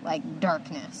black, like,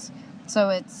 darkness. So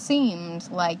it seemed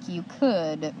like you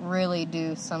could really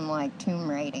do some, like, tomb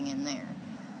raiding in there.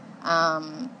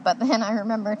 But then I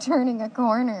remember turning a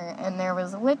corner, and there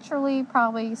was literally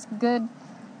probably good,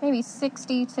 maybe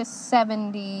 60 to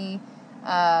 70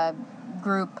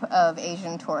 group of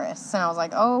Asian tourists. And I was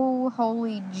like, oh,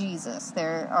 holy Jesus,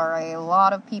 there are a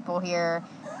lot of people here.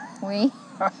 So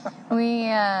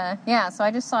I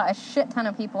just saw a shit ton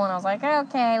of people, and I was like,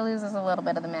 okay, loses a little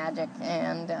bit of the magic,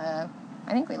 and I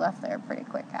think we left there pretty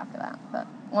quick after that. But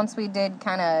once we did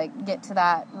kind of get to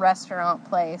that restaurant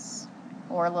place,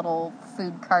 or little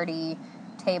food carty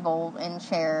table and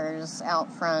chairs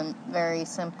out front, very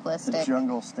simplistic.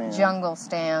 Jungle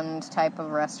stand type of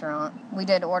restaurant. We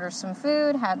did order some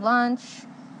food, had lunch,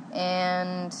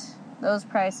 and those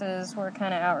prices were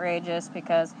kind of outrageous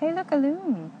because, hey, look, a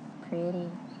loon. Pretty.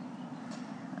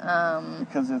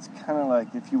 Because it's kind of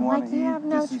like, if you want to eat,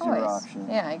 this is your option.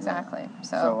 Yeah, exactly. Yeah.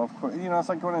 So, of course, it's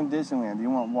like going to Disneyland. You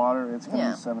want water, it's going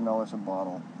to be $7 a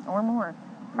bottle. Or more.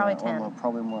 Probably 10. Or more,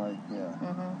 probably more,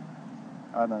 Mm-hmm.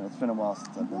 I don't know. It's been a while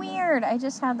since I've been Weird. I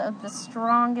just had the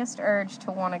strongest urge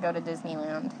to want to go to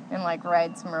Disneyland and like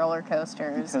ride some roller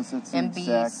coasters because it's the and be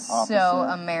exact so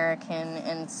opposite. American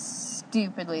and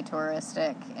stupidly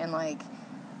touristic and like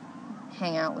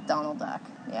hang out with Donald Duck.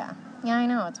 Yeah, I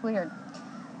know, it's weird.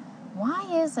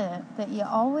 Why is it that you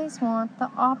always want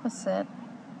the opposite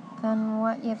than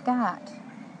what you've got?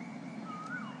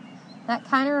 That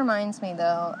kind of reminds me,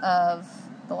 though, of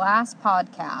the last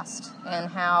podcast and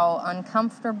how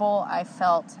uncomfortable I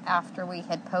felt after we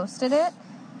had posted it,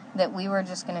 that we were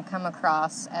just going to come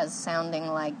across as sounding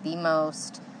like the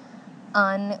most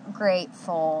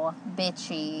ungrateful,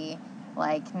 bitchy,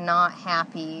 like not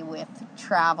happy with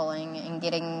traveling and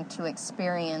getting to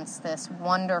experience this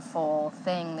wonderful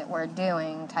thing that we're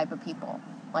doing type of people,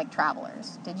 like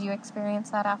travelers. Did you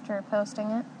experience that after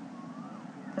posting it?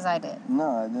 Because I did.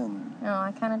 No, I didn't. No,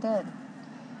 I kind of did.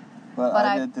 But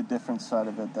I did the different side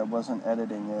of it that wasn't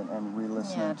editing it and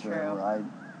re-listening to it, where I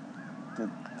did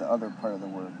the other part of the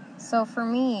work. So for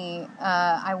me,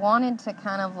 I wanted to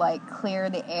kind of like clear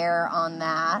the air on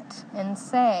that and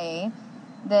say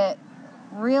that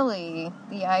really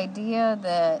the idea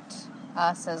that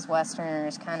us as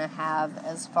Westerners kind of have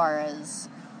as far as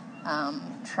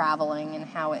traveling and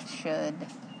how it should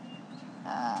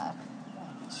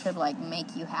like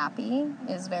make you happy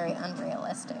is very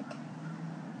unrealistic.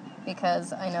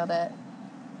 Because I know that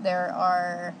there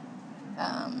are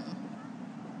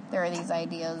these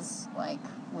ideas like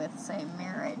with, say,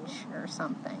 marriage or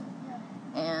something,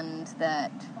 and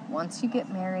that once you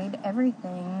get married,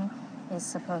 everything is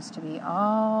supposed to be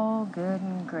all good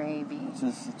and gravy.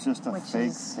 It's just a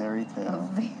fake fairy tale.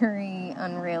 A very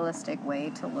unrealistic way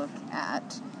to look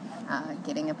at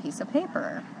getting a piece of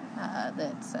paper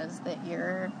that says that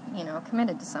you're,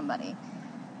 committed to somebody.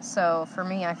 So for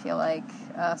me, I feel like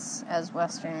us as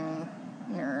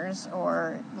Westerners,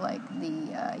 or like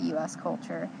the U.S.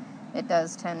 culture, it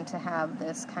does tend to have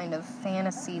this kind of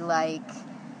fantasy-like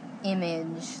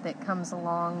image that comes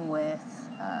along with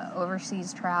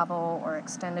overseas travel or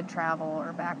extended travel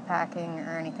or backpacking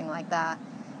or anything like that,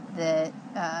 that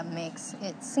makes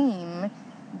it seem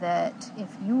that if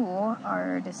you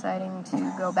are deciding to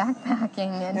go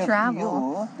backpacking and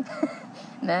travel,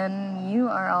 then you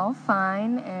are all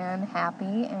fine and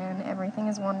happy and everything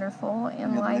is wonderful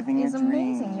and life is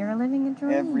amazing. You're living a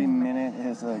dream. Every minute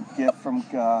is a gift from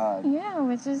God. Yeah,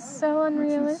 which is so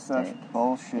unrealistic. Which is such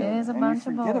bullshit. It is a and bunch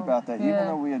you of forget bull. about that, even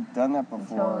though we had done that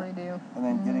before. We totally do. And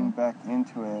then getting back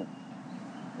into it,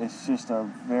 it's just a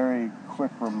very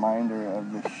quick reminder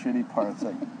of the shitty parts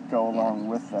that go along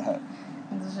with that.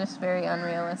 It's just very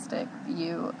unrealistic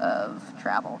view of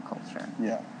travel culture.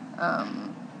 Yeah.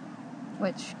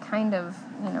 Which kind of,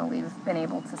 we've been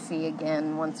able to see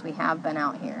again once we have been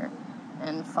out here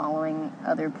and following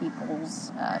other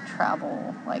people's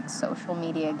travel, like social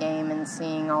media game, and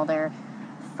seeing all their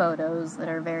photos that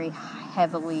are very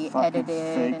heavily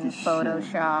edited and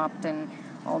photoshopped and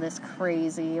all this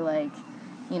crazy, like,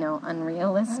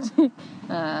 unrealistic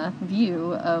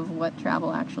view of what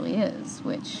travel actually is,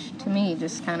 which to me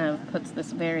just kind of puts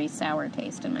this very sour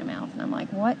taste in my mouth. And I'm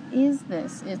like, what is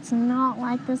this? It's not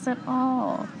like this at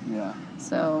all. Yeah.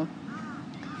 So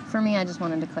for me, I just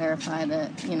wanted to clarify that,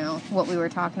 what we were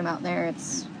talking about there,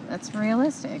 that's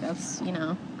realistic. That's,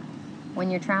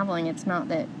 when you're traveling, it's not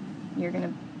that you're going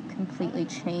to completely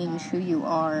change who you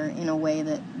are in a way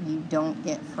that you don't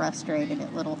get frustrated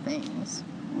at little things.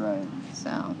 Right.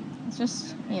 So, it's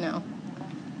just,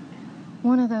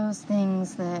 one of those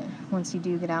things that once you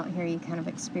do get out here, you kind of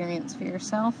experience for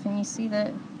yourself, and you see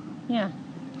that,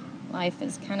 life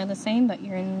is kind of the same, but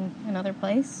you're in another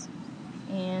place,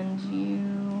 and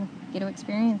you get to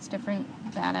experience different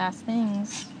badass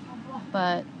things,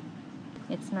 but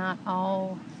it's not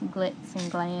all glitz and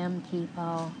glam,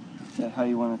 people. Is that how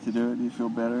you wanted to do it? Do you feel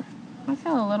better? I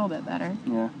feel a little bit better.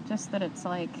 Yeah. Just that it's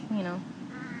like,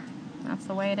 that's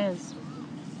the way it is.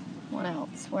 What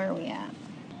else? Where are we at?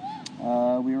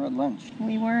 We were at lunch.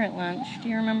 We were at lunch. Do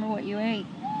you remember what you ate?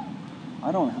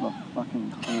 I don't have a fucking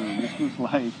clue. This was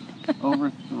like over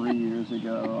 3 years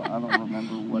ago. I don't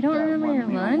remember what you don't that remember one your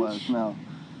meal lunch? was. No.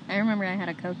 I remember I had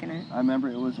a coconut. I remember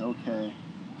it was okay.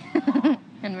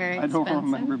 And very expensive. I don't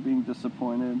remember being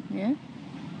disappointed. Yeah?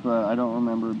 But I don't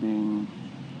remember being,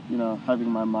 having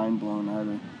my mind blown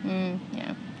either.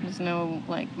 Yeah. There's no,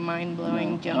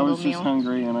 mind-blowing jungle meal. I was just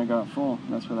hungry and I got full.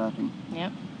 That's what happened.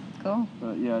 Yep. Cool.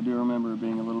 But, yeah, I do remember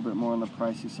being a little bit more on the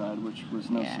pricey side, which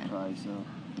was no surprise, so.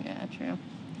 Yeah, true.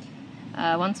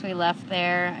 Once we left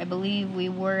there, I believe we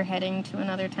were heading to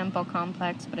another temple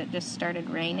complex, but it just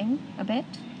started raining a bit.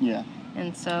 Yeah.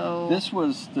 And so... This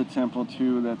was the temple,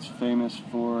 too, that's famous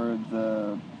for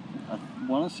the I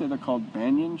want to say they're called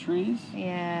banyan trees.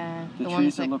 Yeah. The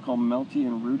trees that look all melty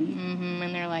and rooty. Mm-hmm,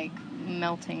 and they're like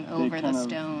melting over the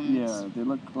stones. Yeah, they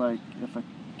look like if a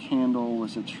candle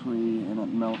was a tree and it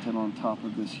melted on top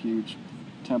of this huge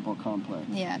temple complex.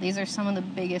 Yeah, these are some of the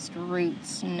biggest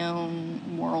roots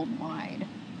known worldwide.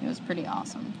 It was pretty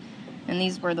awesome. And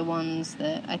these were the ones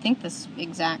that, I think this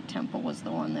exact temple was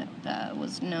the one that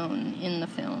was known in the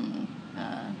film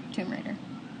Tomb Raider.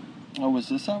 Oh, was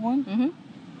this that one? Mm-hmm.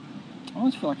 I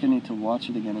always feel like I need to watch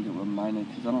it again and get reminded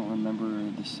because I don't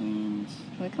remember the scenes.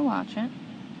 We could watch it.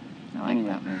 I like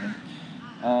that movie.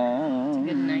 It's a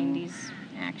good 90s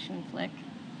action flick.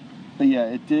 But yeah,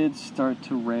 it did start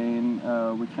to rain.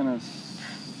 We kind of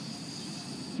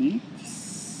seeked.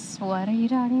 What are you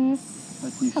talking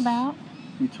about?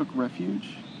 We took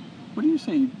refuge. What do you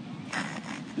say?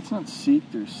 It's not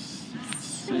seeked or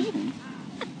seeking.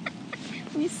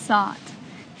 We sought.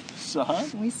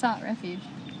 Sought? We sought refuge.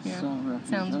 Yeah. Sought refuge.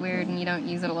 Sounds weird and you don't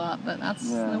use it a lot, but that's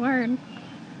the word.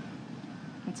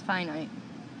 It's finite.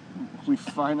 We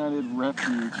finited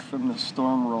refuge from the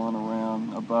storm rolling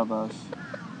around above us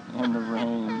and the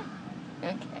rain.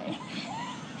 Okay.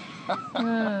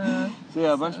 So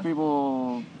yeah, a bunch of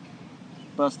people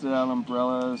busted out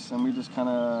umbrellas, and we just kind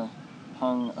of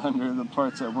hung under the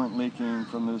parts that weren't leaking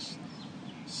from this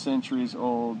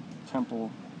centuries-old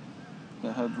temple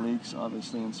that had leaks,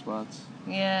 obviously, in spots.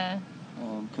 Yeah.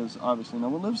 Because obviously no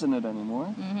one lives in it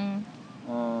anymore.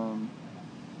 Mm-hmm.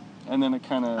 And then it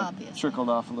kind of trickled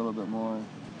off a little bit more.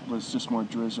 It was just more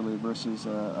drizzly versus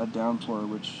a downpour,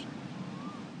 which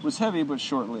was heavy but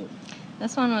short-lived.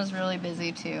 This one was really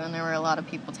busy too, and there were a lot of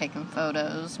people taking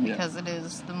photos because it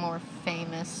is the more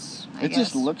famous, I guess. It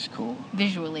just looks cool.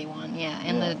 Visually one, yeah.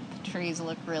 And the trees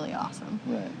look really awesome.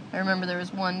 Right. I remember there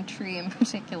was one tree in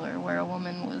particular where a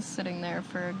woman was sitting there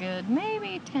for a good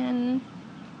maybe 10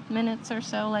 minutes or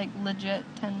so, like legit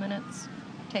 10 minutes,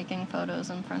 taking photos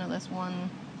in front of this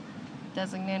one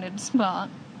designated spot.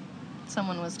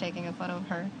 Someone was taking a photo of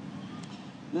her.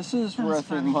 This is where I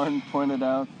think Martin pointed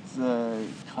out the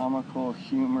comical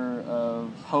humor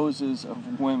of poses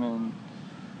of women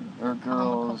or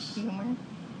girls. Comical humor.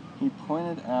 He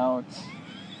pointed out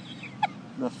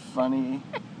the funny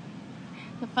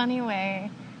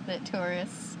way that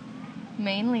tourists,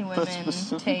 mainly women, but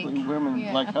specifically take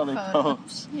women, like how they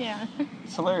pose. Yeah.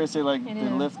 It's hilarious. They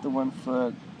lift the one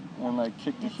foot and like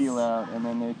kick the heel out, and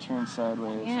then they turn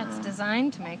sideways. Yeah, it's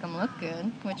designed to make them look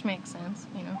good, which makes sense.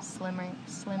 You know,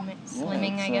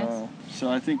 slimming, I guess. So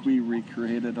I think we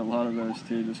recreated a lot of those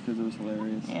too, just because it was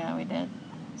hilarious. Yeah, we did.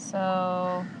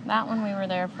 So that one we were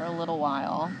there for a little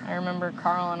while. I remember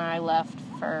Carl and I left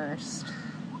first,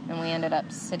 and we ended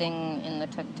up sitting in the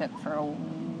tuk-tuk for a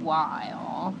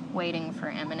while, waiting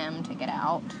for Eminem to get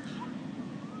out.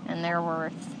 And there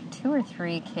were 2 or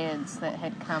 3 kids that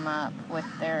had come up with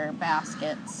their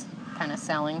baskets kind of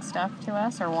selling stuff to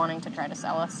us or wanting to try to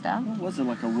sell us stuff. What was it,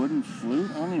 like a wooden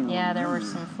flute? I don't even remember. Yeah, there were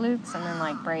some flutes and then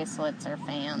like bracelets or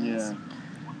fans. Yeah.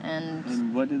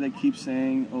 And what did they keep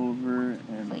saying over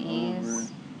and over?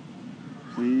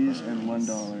 Please and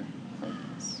 $1.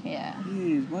 Please, yeah.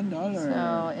 Please, $1.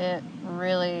 So it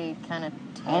really kind of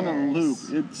tears. On a loop.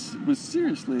 It was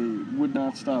seriously would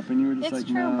not stop, and you were just it's like,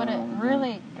 true, no. But it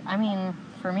really, I mean,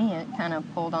 for me, it kind of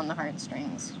pulled on the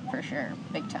heartstrings, for sure,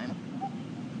 big time.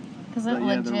 Because it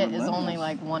legit is only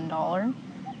like $1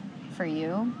 for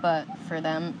you, but for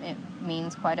them, it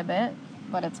means quite a bit.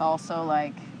 But it's also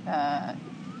like,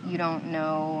 you don't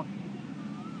know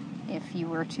if you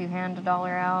were to hand $1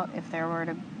 out, if there were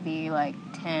to be like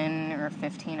 10 or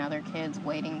 15 other kids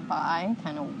waiting by,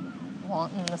 kind of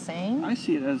wanting the same. I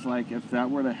see it as like if that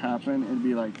were to happen, it'd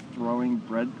be like throwing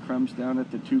breadcrumbs down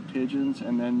at the 2 pigeons,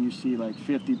 and then you see like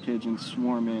 50 pigeons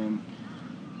swarm in.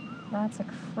 That's a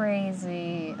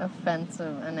crazy,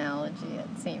 offensive analogy, it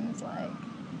seems like.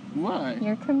 Why?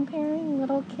 You're comparing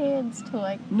little kids to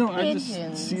like no, pigeons. I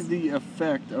just see the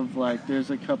effect of like there's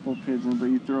a couple pigeons, but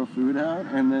you throw food out,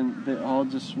 and then they all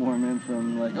just swarm in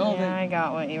from like, I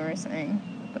got what you were saying,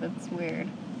 but it's weird.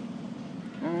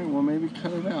 Alright, well maybe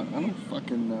cut it out. I don't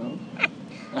fucking know.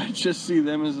 I just see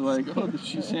them as like, oh,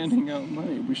 she's handing out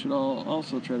money. We should all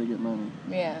also try to get money.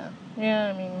 Yeah. Yeah,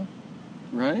 I mean...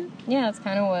 Right? Yeah, it's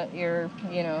kind of what you're,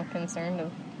 concerned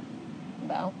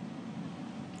about.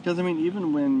 Because, I mean,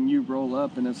 even when you roll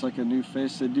up and it's like a new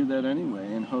face, they do that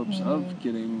anyway in hopes of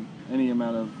getting any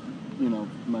amount of,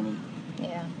 money.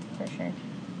 Yeah, for sure.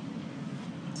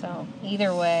 So,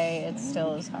 either way, it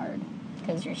still is hard.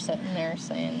 Because you're sitting there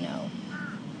saying no.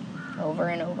 Over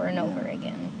and over and over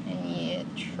again. And you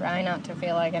try not to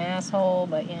feel like an asshole,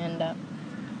 but you end up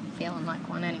feeling like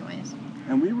one anyways.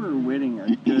 And we were waiting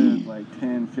a good,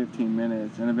 10, 15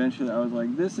 minutes. And eventually I was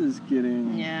like, this is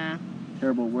getting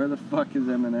terrible. Where the fuck is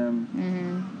Eminem?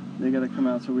 Mm-hmm. They gotta come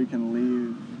out so we can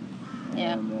leave.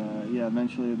 Yeah. And,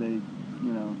 eventually they,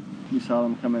 we saw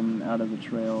them coming out of the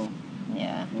trail.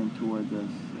 Yeah. And towards us.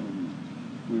 And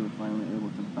we were finally able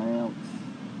to bounce.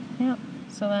 Yep.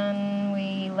 So then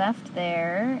we left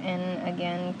there and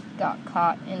again got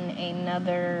caught in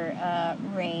another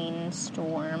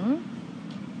rainstorm.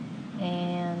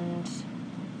 And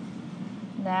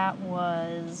that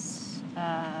was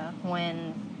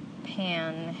when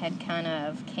Pan had kind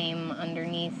of came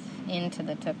underneath into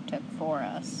the tuk-tuk for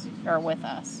us, or with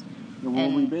us.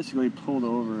 Well, we basically pulled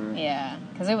over. Yeah,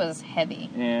 because it was heavy.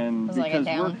 And because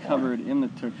we're covered in the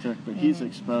tuk-tuk, but he's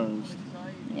exposed.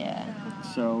 Yeah.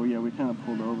 So, we kind of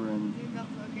pulled over and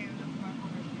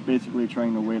basically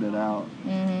trying to wait it out.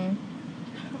 Mm-hmm.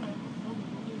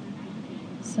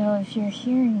 So if you're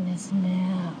hearing this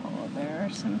now, there are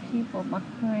some people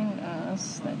behind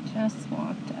us that just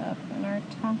walked up and are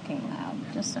talking loud,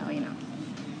 just so you know.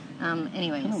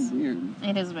 Anyways. Kind of weird.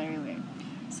 It is very weird.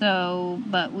 So,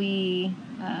 but we,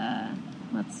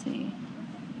 let's see.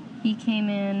 He came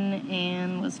in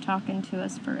and was talking to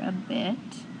us for a bit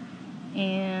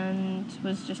and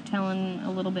was just telling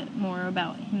a little bit more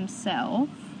about himself,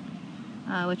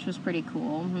 which was pretty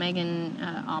cool. Megan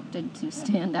opted to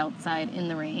stand outside in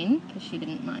the rain because she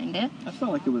didn't mind it. I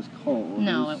felt like it was cold.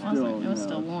 No, it wasn't. It was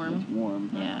still warm. It's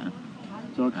warm. Yeah.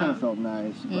 So it kind of felt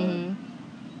nice, but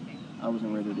I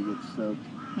wasn't ready to get soaked.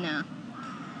 No.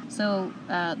 So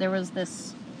there was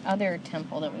this other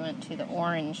temple that we went to, the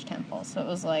Orange Temple. So it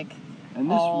was like and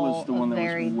this was the one that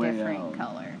very was way different out.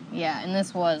 color. Yeah, and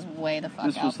this was way the fuck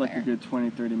out. This was like there. a good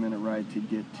 20-30 minute ride to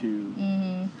get to.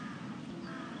 Mm-hmm.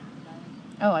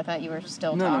 Oh, I thought you were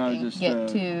still talking. No, just get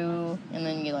to, and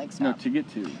then you stop. No, to get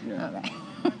to. Yeah. Okay.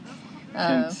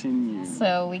 Continue.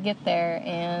 So we get there,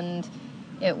 and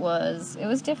it was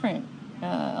different.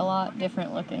 A lot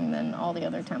different looking than all the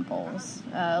other temples.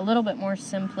 A little bit more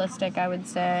simplistic, I would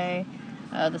say.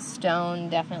 The stone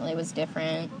definitely was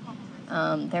different.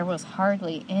 There was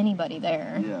hardly anybody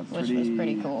there, which was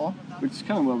pretty cool. Which is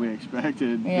kind of what we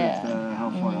expected with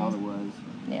how far out it was.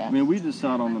 Yeah. I mean, we just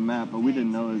saw it on the map, but we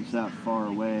didn't know it was that far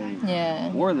away.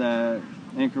 Yeah. Or that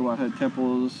Angkor Wat had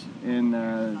temples in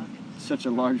such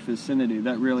a large vicinity.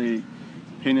 That really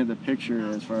painted the picture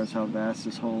as far as how vast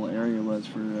this whole area was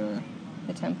for the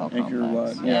temple Angkor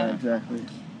complex. Wat. Yeah, exactly.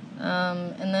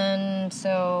 And then,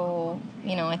 so,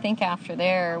 I think after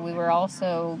there, we were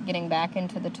also getting back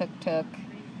into the tuk-tuk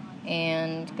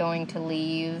and going to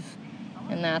leave.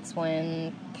 And that's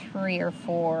when 3 or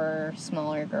 4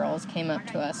 smaller girls came up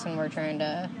to us and were trying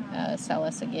to sell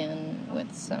us again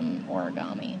with some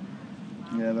origami.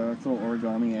 Yeah, they're like little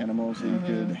origami animals that you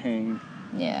could hang.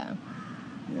 Yeah.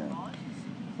 Yeah.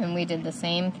 And we did the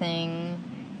same thing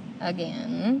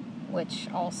again, which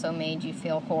also made you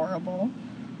feel horrible.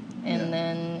 And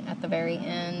then at the very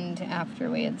end, after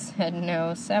we had said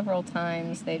no several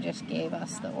times, they just gave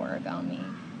us the origami.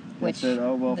 Which said,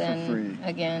 oh, well, then, for free.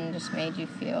 Again, just made you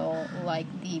feel like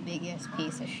the biggest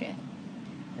piece of shit.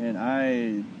 And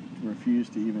I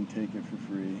refused to even take it for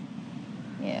free.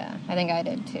 Yeah, I think I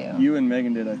did too. You and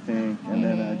Megan did, I think, and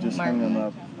then I just Martin. hung them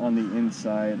up on the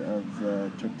inside of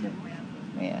the tuk-tuk.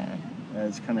 Yeah.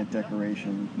 As kind of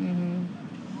decoration.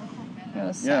 Mm-hmm. It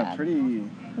was sad. Yeah, pretty...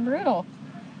 brutal.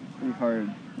 Pretty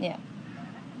hard. Yeah.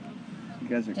 You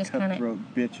guys are Just cutthroat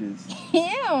bitches.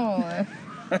 Ew!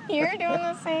 You're doing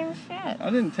the same shit. I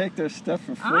didn't take their stuff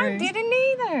for free. I didn't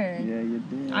either. Yeah, you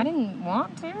did. I didn't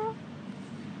want to.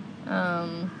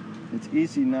 It's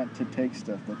easy not to take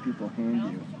stuff that people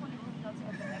hand you.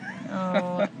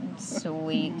 Oh,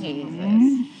 sweet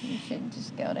Jesus. You should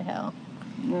just go to hell.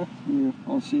 Yeah,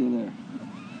 I'll see you there.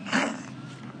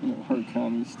 Little Hart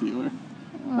County Steeler.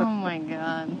 Oh my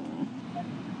God.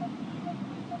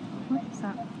 What is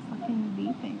that fucking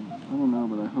beeping? I don't know,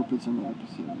 but I hope it's in the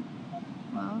episode.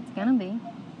 Well, it's gonna be.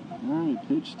 Alright,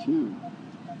 page 2.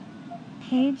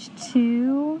 Page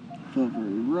 2. Felt very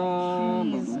raw.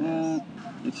 Blah, blah, blah.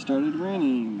 It started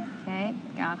raining. Okay,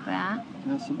 got that.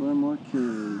 Castle by more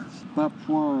kids.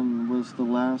 Bapwan was the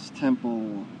last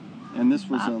temple, and this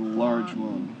was a large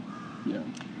one. Yeah.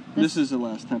 This is the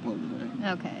last temple of the day.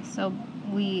 Okay, so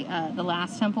we the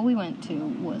last temple we went to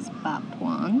was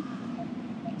Bapwan.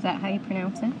 Is that how you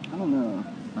pronounce it? I don't know.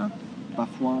 Huh?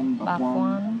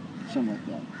 Bapwan. Something like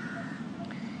that.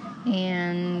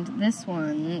 And this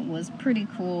one was pretty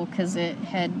cool because it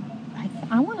had,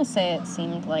 I want to say it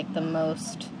seemed like the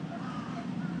most...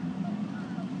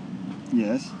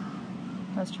 Yes.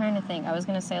 I was trying to think. I was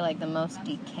going to say like the most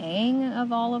decaying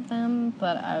of all of them,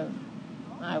 but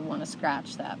I want to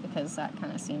scratch that because that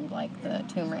kind of seemed like the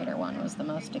Tomb Raider one was the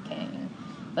most decaying.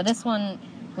 But this one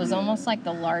was almost like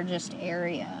the largest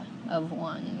area of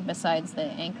one besides the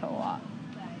Angkor Wat.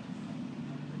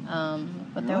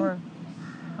 But there were,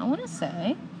 I want to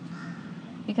say,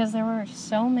 because there were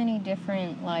so many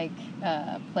different like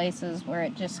places where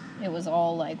it was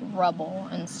all like rubble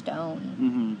and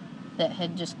stone that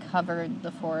had just covered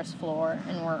the forest floor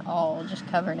and were all just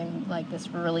covered in like this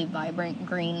really vibrant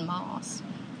green moss,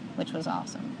 which was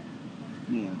awesome.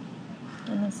 Yeah.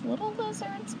 And this little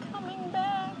lizard's coming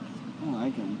back. I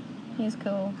like him. He's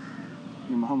cool.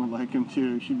 Your mom would like him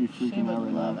too. She'd be freaking She would out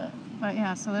right love now. it. But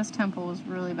yeah, so this temple was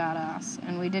really badass,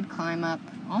 and we did climb up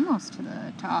almost to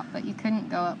the top, but you couldn't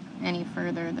go up any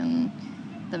further than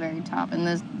the very top, and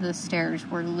the stairs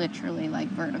were literally like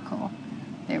vertical.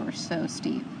 They were so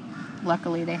steep.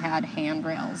 Luckily, they had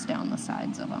handrails down the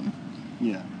sides of them.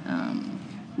 Yeah.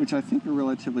 Which I think are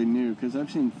relatively new, because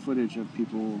I've seen footage of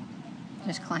people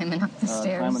just climbing up the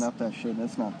stairs. Climbing up that shit.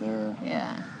 That's not there.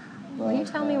 Yeah. But, Will you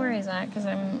tell me where he's at? Because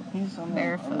he's on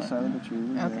barefoot. the side of the tree.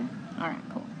 Okay. All right,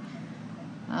 cool.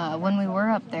 When we were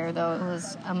up there, though, it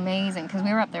was amazing because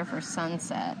we were up there for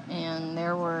sunset, and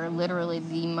there were literally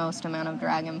the most amount of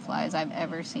dragonflies I've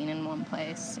ever seen in one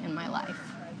place in my life,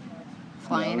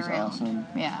 flying that was around. Awesome.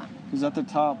 Yeah. Because at the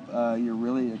top, you're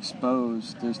really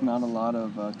exposed. There's not a lot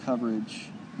of coverage.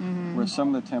 Mm-hmm. Where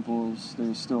some of the temples,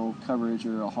 there's still coverage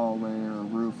or a hallway or a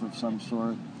roof of some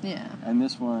sort. Yeah. And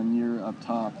this one, you're up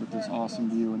top with this awesome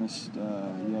view, and it's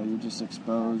you're just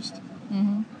exposed.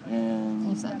 Mm-hmm. And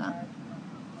you said that.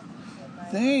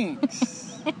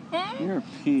 Thanks. You're a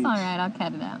peach. It's all right. I'll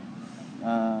cut it out.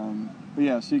 But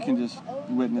yeah, so you can just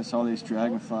witness all these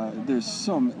dragonflies. There's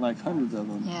like hundreds of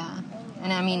them. Yeah.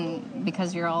 And I mean,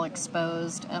 because you're all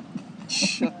exposed up.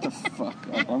 Shut the fuck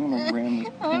up. I'm going to ram this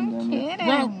pin I'm down kidding.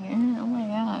 there. Oh my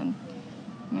god.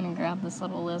 I'm going to grab this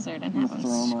little lizard and have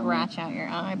him scratch out your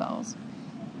eyeballs.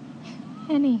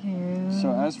 Anywho.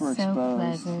 So as we're so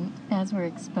exposed. Pleasant.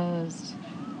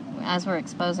 As we're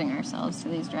exposing ourselves to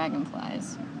these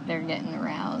dragonflies, they're getting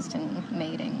aroused and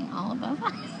mating all of us.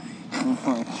 Oh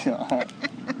my god.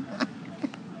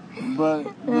 But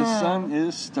the sun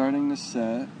is starting to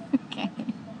set. Okay.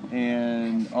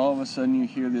 And all of a sudden you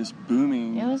hear this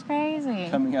booming. It was crazy.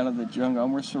 Coming out of the jungle.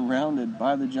 And we're surrounded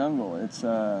by the jungle. It's,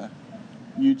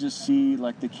 you just see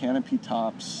like the canopy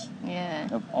tops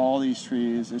of all these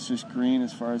trees. It's just green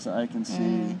as far as the eye can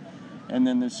see. And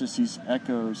then there's just these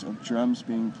echoes of drums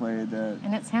being played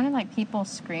And it sounded like people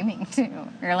screaming too.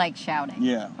 Or like shouting.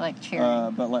 Yeah. Like cheering.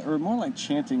 Or more like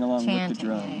chanting along with the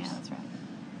drums. Yeah, that's right.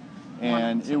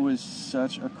 And it was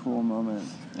such a cool moment.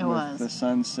 It was. The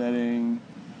sun setting.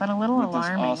 But a little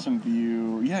alarming. This awesome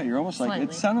view. Yeah, you're almost like,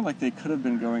 it sounded like they could have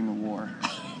been going to war.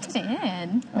 It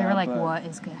did. They were like, what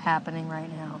is happening right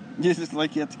now? It's just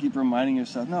like you have to keep reminding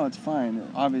yourself, no, it's fine.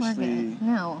 Obviously,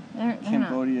 no, they're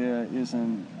Cambodia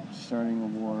isn't starting a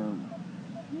war.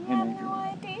 You have no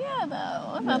idea,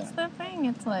 though. Yeah. That's the thing.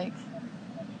 It's like,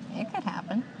 it could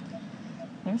happen.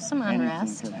 There's some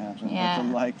unrest. Anything could happen. Yeah. But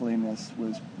the likeliness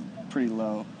was pretty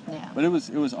low. Yeah. But it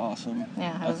was awesome.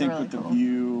 Yeah, it was I think really with cool. The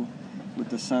view, with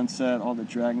the sunset, all the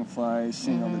dragonflies,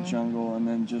 seeing all the jungle, and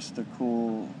then just the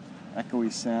cool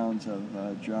echoey sounds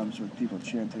of drums with people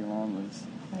chanting along was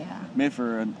made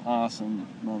for an awesome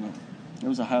moment. It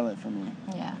was a highlight for me.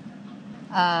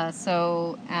 Yeah.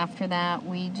 So after that,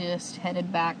 we just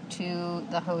headed back to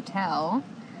the hotel,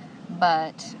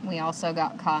 but we also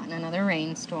got caught in another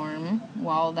rainstorm.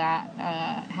 While that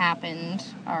happened,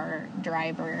 our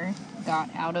driver got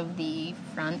out of the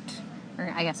front,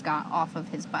 or I guess got off of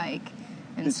his bike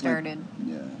and started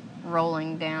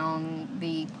rolling down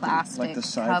the plastic like the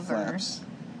side cover. Flaps.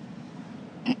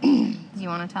 Do you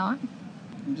want to tell him?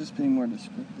 I'm just being more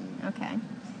descriptive. Okay.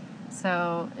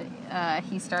 So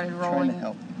he started rolling. Trying to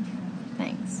help.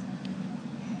 Thanks.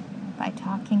 By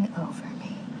talking over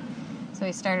me. So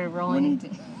he started rolling.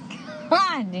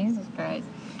 God, Jesus Christ.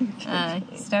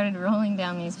 He started rolling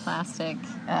down these plastic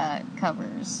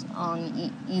covers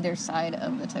on either side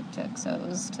of the tuk-tuk, so it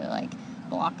was to like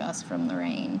block us from the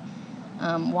rain.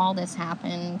 While this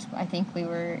happened, I think we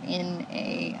were in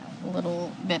a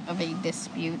little bit of a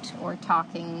dispute or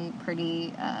talking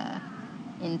pretty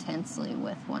intensely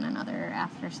with one another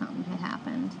after something had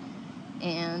happened.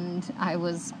 And I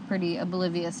was pretty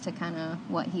oblivious to kind of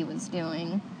what he was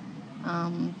doing.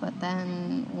 But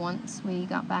then once we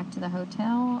got back to the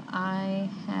hotel, I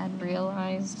had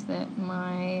realized that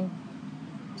my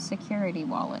security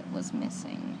wallet was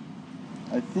missing.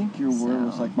 I think your word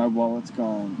was like, my wallet's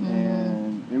gone.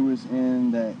 And it was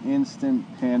in that instant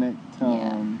panic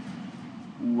tone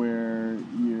where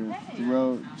your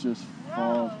throat just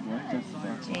fall. What the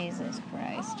fuck? Jesus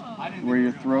Christ. Where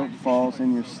your throat falls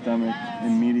in your stomach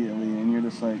immediately, and you're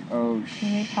just like, oh shit.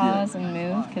 Can we pause and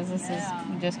move? Because this is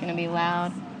just going to be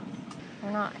loud.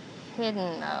 We're not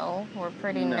hidden, though. We're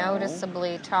pretty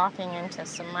noticeably talking into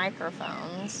some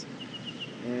microphones.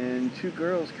 And two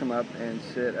girls come up and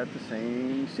sit at the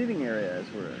same seating area as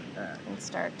we're at. And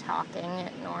start talking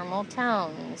at normal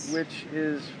tones. Which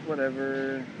is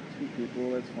whatever. Two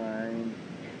people, that's fine.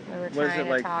 We were trying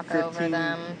to talk over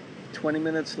them. 20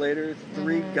 minutes later,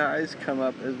 three guys come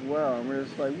up as well. And we're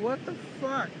just like, what the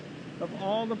fuck? Of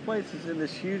all the places in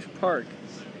this huge park.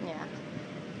 Yeah.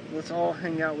 Let's all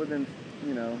hang out within,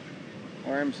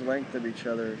 arm's length of each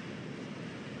other.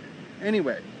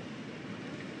 Anyway.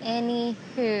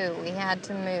 Anywho, we had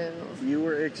to move. You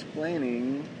were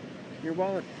explaining your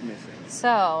wallet missing.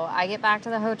 So, I get back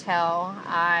to the hotel.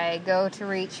 I go to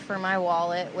reach for my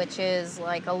wallet, which is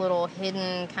like a little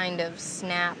hidden kind of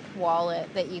snap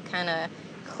wallet that you kind of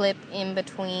clip in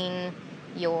between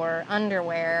your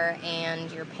underwear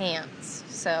and your pants.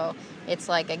 So, it's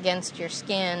like against your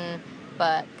skin,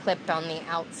 but clipped on the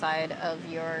outside of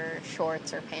your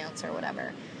shorts or pants or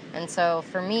whatever. And so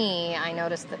for me, I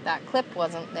noticed that clip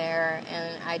wasn't there,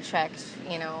 and I checked,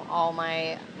 all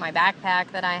my backpack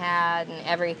that I had and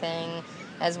everything,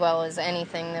 as well as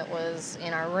anything that was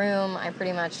in our room. I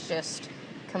pretty much just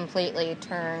completely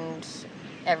turned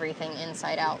everything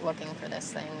inside out looking for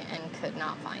this thing and could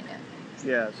not find it.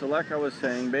 Yeah, so like I was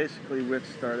saying, basically it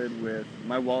started with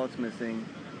my wallet's missing,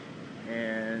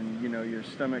 and, your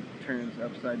stomach turns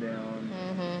upside down,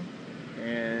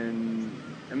 and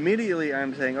immediately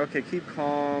I'm saying, okay, keep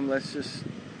calm,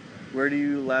 where do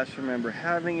you last remember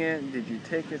having it? Did you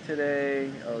take it today?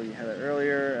 Oh, you had it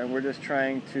earlier. And we're just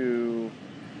trying to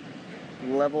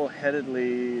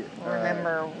level-headedly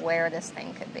remember where this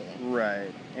thing could be.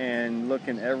 Right, and look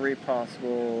in every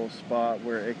possible spot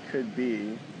where it could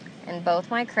be. And both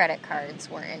my credit cards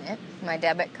were in it, my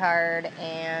debit card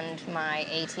and my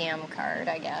ATM card,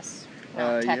 I guess.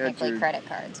 Not technically credit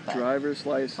cards, but driver's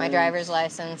license. My driver's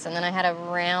license, and then I had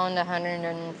around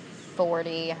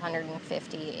 140,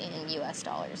 150 in US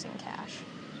dollars in cash.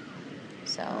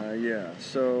 So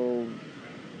so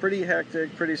pretty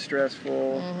hectic, pretty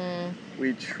stressful.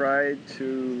 We tried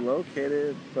to locate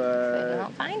it, but we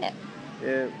don't find it.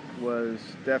 It was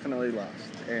definitely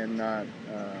lost and not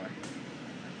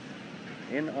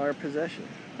in our possession.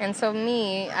 And so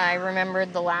I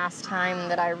remembered the last time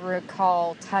that I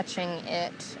recall touching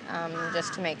it,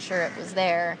 just to make sure it was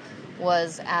there,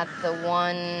 was at the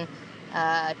one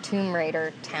Tomb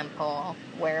Raider temple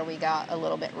where we got a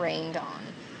little bit rained on.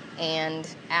 And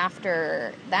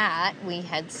after that, we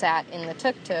had sat in the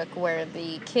tuk-tuk where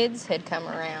the kids had come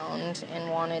around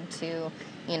and wanted to,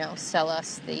 sell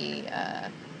us the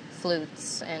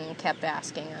flutes and kept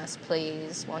asking us,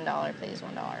 please, $1, please,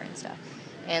 $1 and stuff.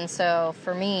 And so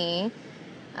for me,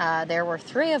 there were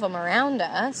 3 of them around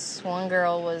us. One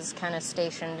girl was kind of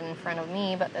stationed in front of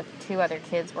me, but the 2 other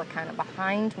kids were kind of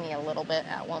behind me a little bit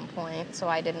at one point. So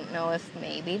I didn't know if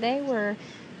maybe they were,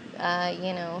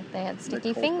 they had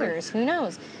sticky fingers. Who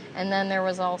knows? And then there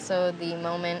was also the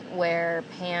moment where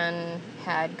Pan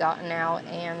had gotten out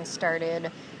and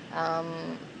started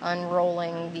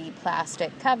unrolling the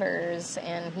plastic covers,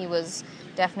 and he was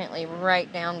definitely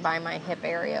right down by my hip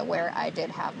area where I did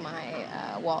have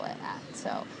my wallet at.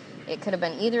 So it could have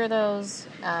been either of those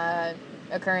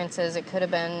occurrences. It could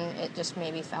have been it just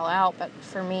maybe fell out, but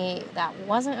for me that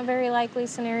wasn't a very likely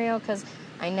scenario because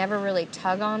I never really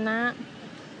tug on that.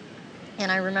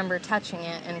 And I remember touching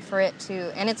it, and for it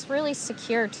to, and it's really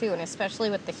secure too, and especially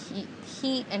with the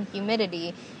heat and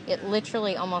humidity, it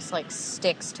literally almost like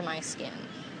sticks to my skin.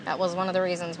 That was one of the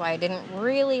reasons why I didn't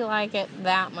really like it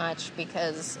that much,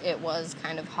 because it was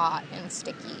kind of hot and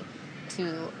sticky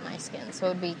to my skin. So it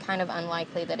would be kind of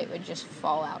unlikely that it would just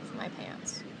fall out of my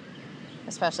pants,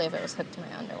 especially if it was hooked to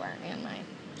my underwear and my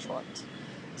shorts.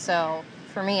 So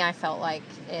for me, I felt like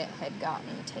it had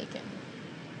gotten taken.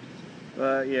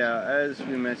 But yeah, as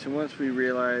we mentioned, once we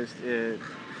realized it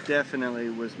definitely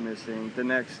was missing, the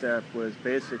next step was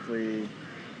basically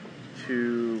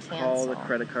to call the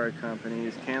credit card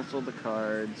companies, cancel the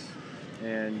cards,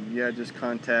 and just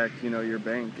contact, your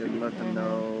bank and let them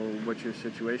know what your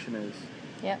situation is.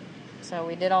 Yep. So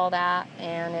we did all that,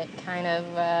 and it kind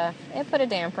of, it put a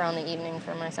damper on the evening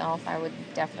for myself, I would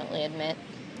definitely admit.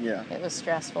 Yeah. It was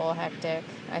stressful, hectic.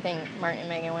 I think Martin and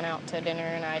Megan went out to dinner,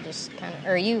 and I just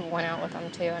or you went out with them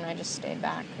too, and I just stayed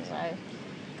back because I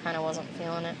kind of wasn't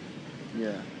feeling it.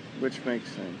 Yeah, which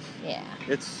makes sense. Yeah.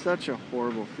 It's such a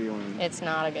horrible feeling. It's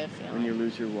not a good feeling. When you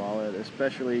lose your wallet,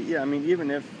 especially,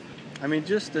 even if I mean,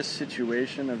 just the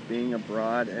situation of being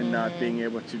abroad and not being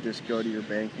able to just go to your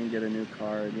bank and get a new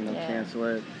card, cancel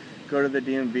it, go to the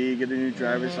DMV, get a new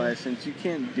driver's license. You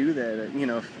can't do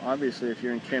that. Obviously, if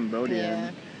you're in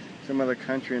Cambodia, some other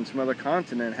country and some other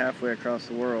continent halfway across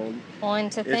the world. Well,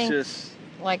 and to think, just,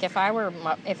 like, if I were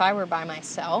by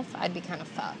myself, I'd be kind of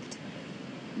fucked.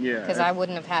 Yeah. Because I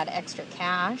wouldn't have had extra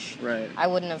cash. Right. I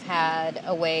wouldn't have had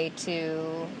a way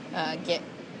to get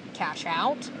cash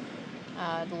out.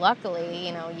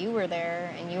 Luckily, you were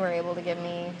there and you were able to give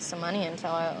me some money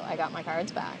until I got my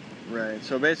cards back. Right.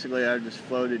 So basically, I just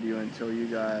floated you until you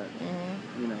got,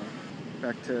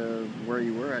 back to where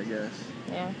you were, I guess.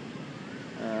 Yeah.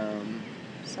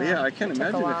 But yeah, I can't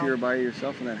imagine if you were by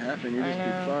yourself and that happened. You'd just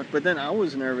be fucked. But then I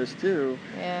was nervous too.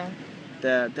 Yeah.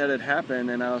 That had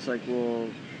happened, and I was like, well,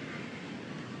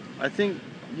 I think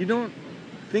you don't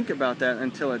think about that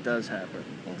until it does happen.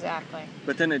 Exactly.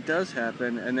 But then it does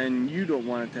happen, and then you don't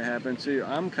want it to happen, so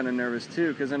I'm kind of nervous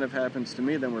too, because then if it happens to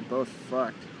me, then we're both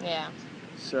fucked. Yeah.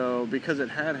 So because it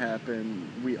had happened,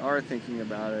 we are thinking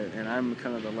about it, and I'm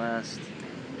kind of the last...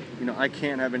 I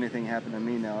can't have anything happen to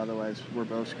me now, otherwise we're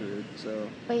both screwed, so...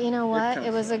 But you know what?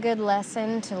 It was a good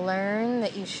lesson to learn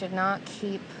that you should not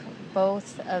keep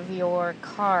both of your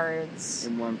cards...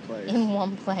 in one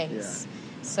place. Yeah.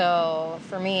 So,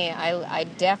 for me, I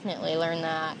definitely learned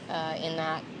that in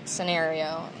that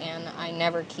scenario, and I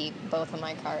never keep both of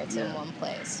my cards in one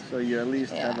place. So you at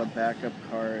least have a backup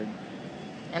card...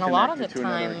 And a lot of the to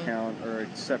time, another account or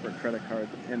a separate credit card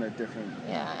in a different.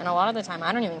 Yeah, and a lot of the time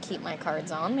I don't even keep my cards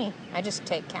on me. I just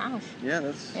take cash.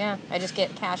 Yeah, I just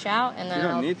get cash out and then. You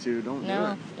don't need to. Don't do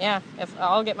it. Yeah, if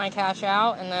I'll get my cash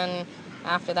out and then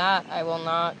after that I will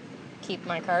not keep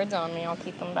my cards on me. I'll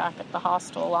keep them back at the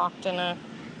hostel, locked in a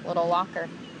little locker.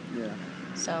 Yeah.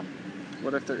 So.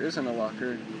 What if there isn't a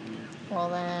locker? Well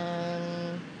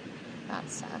then, that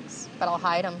sucks. But I'll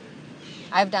hide them.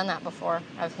 I've done that before.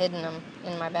 I've hidden them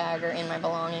in my bag or in my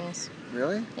belongings.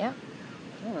 Really? Yeah.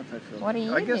 I don't know if I feel. What do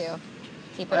you do?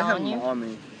 Keep it on you? I have them on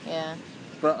me. Yeah.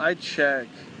 But I check.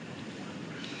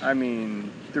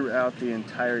 Throughout the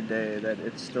entire day that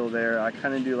it's still there. I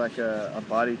kind of do like a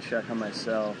body check on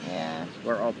myself. Yeah.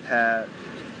 Where I'll pat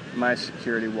my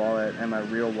security wallet and my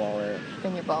real wallet.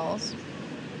 In your balls.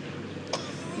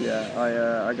 Yeah,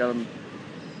 I got them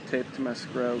taped to my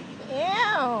scrot.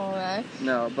 Ew.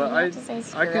 No, but I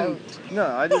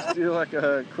just do like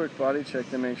a quick body check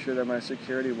to make sure that my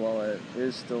security wallet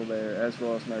is still there as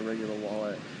well as my regular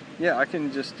wallet. Yeah, I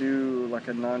can just do like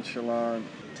a nonchalant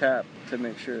tap to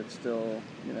make sure it's still,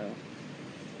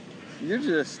 You're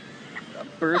just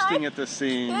bursting at the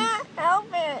seams. Can't help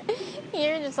it.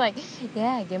 You're just like,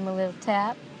 give him a little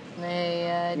tap.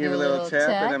 They give a little tap, touch,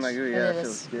 and I'm like, yeah, it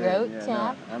feels good. Yeah,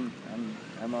 tap. No,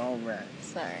 I'm all right.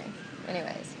 Sorry.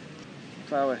 Anyways.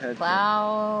 Plow ahead.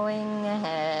 Plowing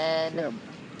ahead. Yeah.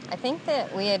 I think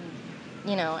that we had,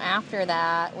 after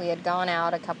that, we had gone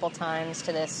out a couple times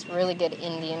to this really good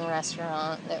Indian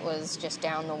restaurant that was just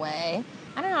down the way.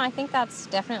 I don't know, I think that's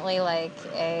definitely like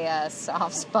a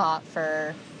soft spot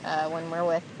for when we're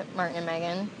with Martin and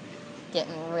Megan,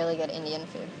 getting really good Indian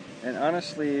food. And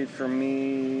honestly, for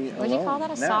me, would you call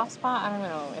that a soft spot? I don't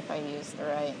know if I used the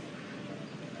right.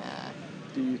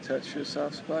 Do you touch your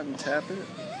soft spot and tap it?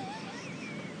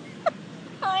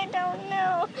 I don't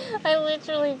know. I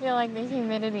literally feel like the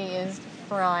humidity is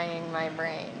frying my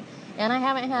brain. And I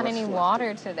haven't had any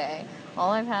water today.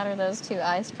 All I've had are those 2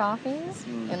 iced coffees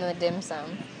and the dim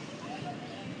sum.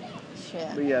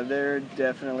 Shit. But yeah, they're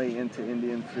definitely into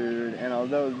Indian food. And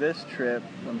although this trip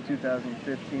from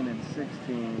 2015 and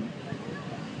 16,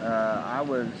 I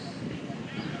was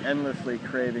endlessly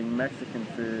craving Mexican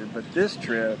food. But this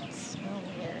trip,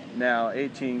 now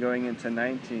 18 going into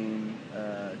 19,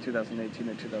 2018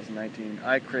 and 2019,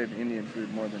 I crave Indian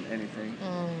food more than anything.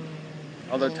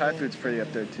 Although Thai food's pretty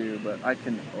up there too, but I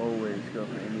can always go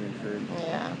for Indian food.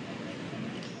 Yeah.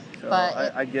 So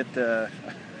but I get the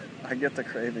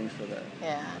cravings for that.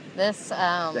 Yeah. This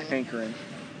the hankering.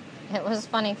 It was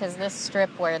funny because this strip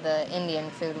where the Indian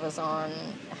food was on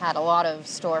had a lot of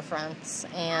storefronts,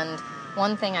 and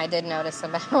one thing I did notice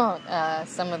about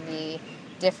some of the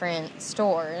different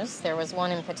stores, there was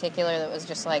one in particular that was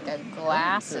just like a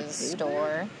glasses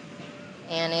store,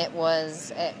 and it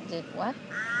was what?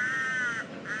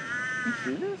 You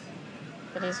see this?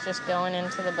 But he's just going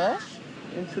into the bush?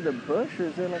 Into the bush, or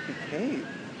is there like a cave?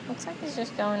 Looks like he's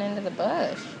just going into the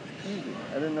bush. Crazy.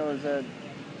 I didn't know it was that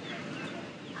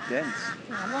dense.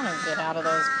 I want to get out of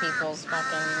those people's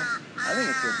fucking... I think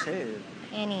it's a cave.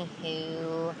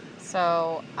 Anywho,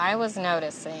 so I was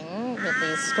noticing that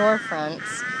these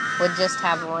storefronts would just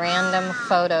have random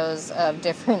photos of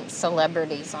different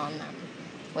celebrities on them,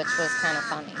 which was kind of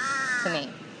funny to me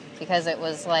because it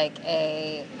was like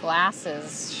a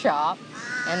glasses shop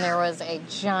and there was a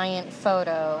giant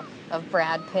photo of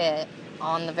Brad Pitt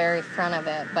on the very front of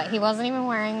it, but he wasn't even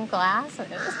wearing glasses.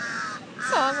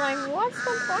 So I was like, what's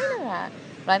the point of that?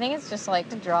 But I think it's just like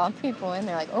to draw people in.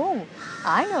 They're like, oh,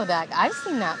 I know that. I've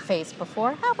seen that face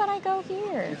before. How about I go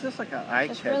here? It's just like an eye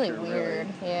It's catcher, really weird.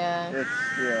 Yeah.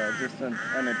 It's just an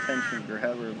attention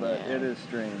grabber, but Yeah. it is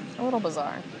strange. A little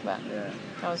bizarre, but Yeah,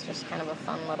 that was just kind of a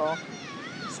fun little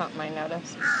something I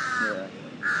noticed. yeah.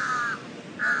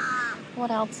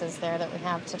 What else is there that we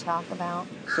have to talk about?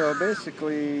 So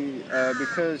basically,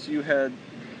 because you had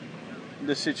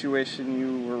the situation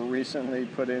you were recently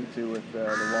put into with the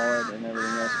wallet and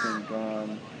everything else being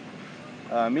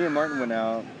gone, me and Martin went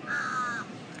out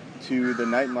to the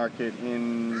night market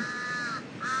in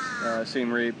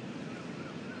Siem Reap,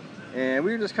 and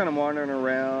we were just kind of wandering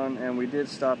around, and we did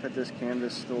stop at this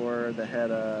canvas store that had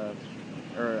an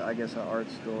art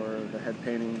store that had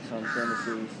paintings on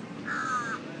canvases.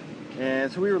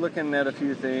 And so we were looking at a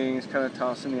few things, kind of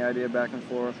tossing the idea back and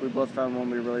forth. We both found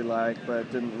one we really liked, but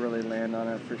didn't really land on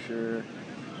it for sure.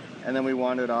 And then we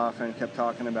wandered off and kept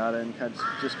talking about it and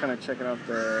just kind of checking out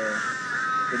the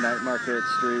night market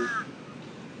street.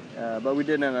 But we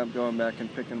did end up going back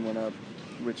and picking one up,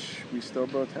 which we still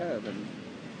both have. And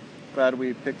glad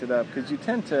we picked it up, because you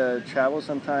tend to travel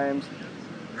sometimes.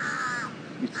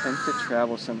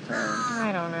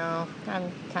 I don't know.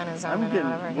 I'm kind of zoning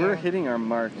out over here. We're hitting our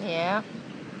mark. Yeah.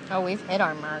 Oh, we've hit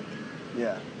our mark.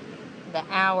 Yeah. The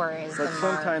hour is But the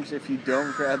mark. sometimes if you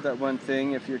don't grab that one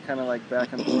thing, if you're kind of like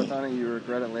back and forth on it, you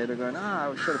regret it later going,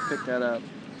 I should have picked that up.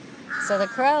 So the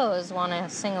crows want to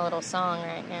sing a little song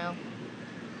right now.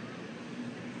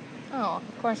 Oh,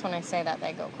 of course when I say that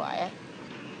they go quiet.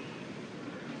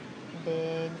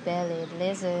 Big-bellied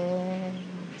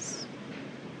lizards.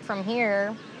 From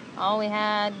here, all we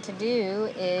had to do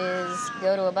is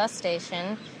go to a bus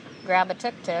station, grab a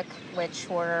tuk-tuk, which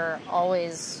were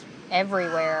always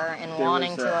everywhere and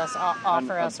wanting to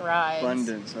offer us rides.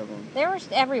 Abundance of them. They were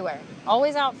everywhere.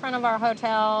 Always out front of our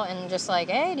hotel and just like,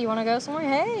 hey, do you want to go somewhere?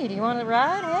 Hey, do you want to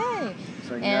ride? Hey.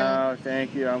 It's like, no,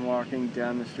 thank you. I'm walking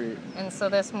down the street. And so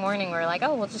this morning we were like,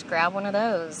 oh, we'll just grab one of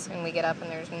those. And we get up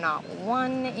and there's not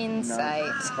one in sight.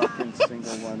 Not a fucking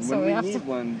single one. So when we need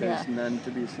one, there's none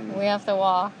to be seen. We have to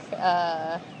walk,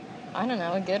 I don't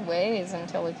know, a good ways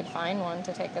until we could find one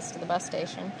to take us to the bus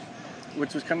station.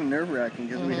 Which was kind of nerve-wracking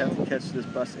because we had to catch this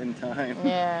bus in time.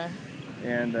 Yeah.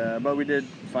 And but we did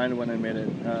find one and made it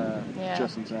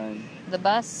just in time. The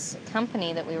bus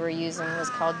company that we were using was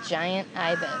called Giant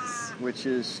Ibis. Which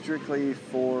is strictly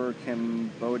for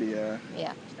Cambodia.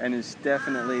 Yeah. And is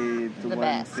definitely the one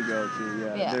best to go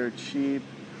to. Yeah. They're cheap.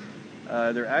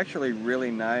 They're actually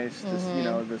really nice.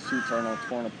 The seats aren't all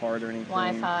torn apart or anything.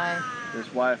 Wi-Fi. There's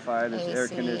Wi-Fi. There's AC. air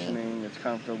conditioning. It's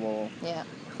comfortable. Yeah.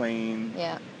 Clean.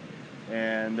 Yeah.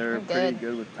 And they're pretty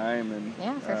good with time. And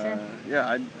yeah, for sure.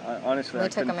 Yeah, I honestly we I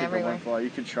took couldn't them think everywhere. of one flaw. You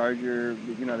could charge your,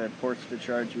 they have ports to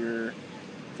charge your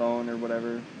phone or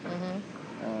whatever.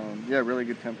 Really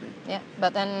good company. Yeah,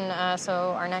 but then,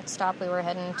 so our next stop, we were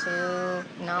heading to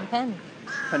Phnom Penh.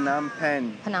 Phnom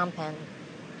Penh. Phnom Penh.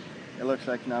 It looks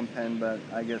like Phnom Penh, but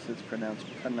I guess it's pronounced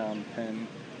Phnom Penh.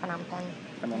 Phnom Penh.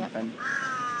 Phnom Penh.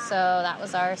 So that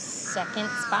was our second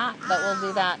spot, but we'll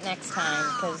do that next time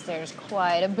because there's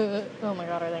quite a bit. Oh my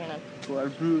God, are they gonna?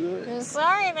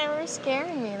 Sorry, they were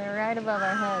scaring me. They're right above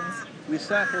our heads. We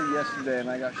sat here yesterday and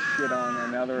I got shit on,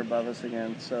 and now they're above us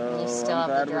again. So You still I'm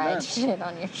have glad the we're dried done. shit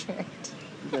on your shirt.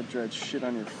 You got dried shit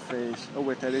on your face. Oh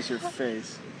wait, that is your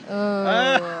face. Ooh,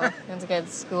 it's a good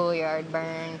schoolyard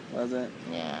burn. Was it?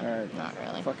 Yeah. All right. Not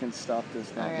really. Fucking stop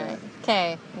this now. All right.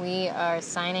 Okay, we are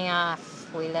signing off.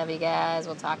 We love you guys.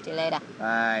 We'll talk to you later.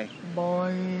 Bye.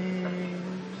 Bye.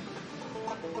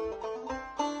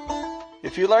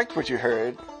 If you liked what you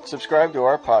heard, subscribe to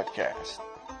our podcast.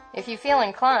 If you feel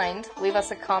inclined, leave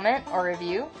us a comment or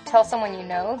review, tell someone you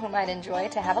know who might enjoy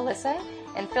to have a listen,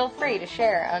 and feel free to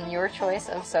share on your choice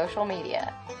of social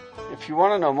media. If you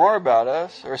want to know more about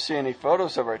us or see any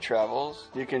photos of our travels,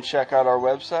 you can check out our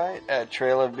website at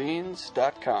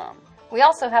trailofbeans.com. We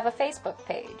also have a Facebook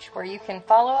page where you can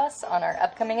follow us on our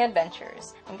upcoming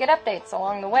adventures and get updates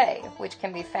along the way, which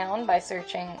can be found by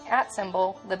searching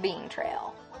 @The Bean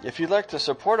Trail. If you'd like to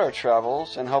support our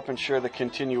travels and help ensure the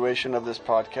continuation of this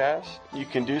podcast, you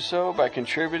can do so by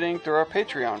contributing through our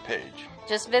Patreon page.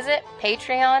 Just visit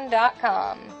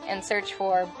patreon.com and search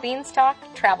for Beanstalk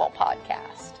Travel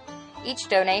Podcast. Each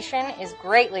donation is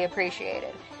greatly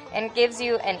appreciated and gives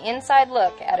you an inside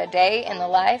look at a day in the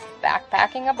life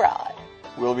backpacking abroad.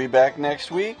 We'll be back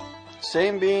next week.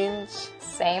 Same beans.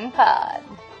 Same pod.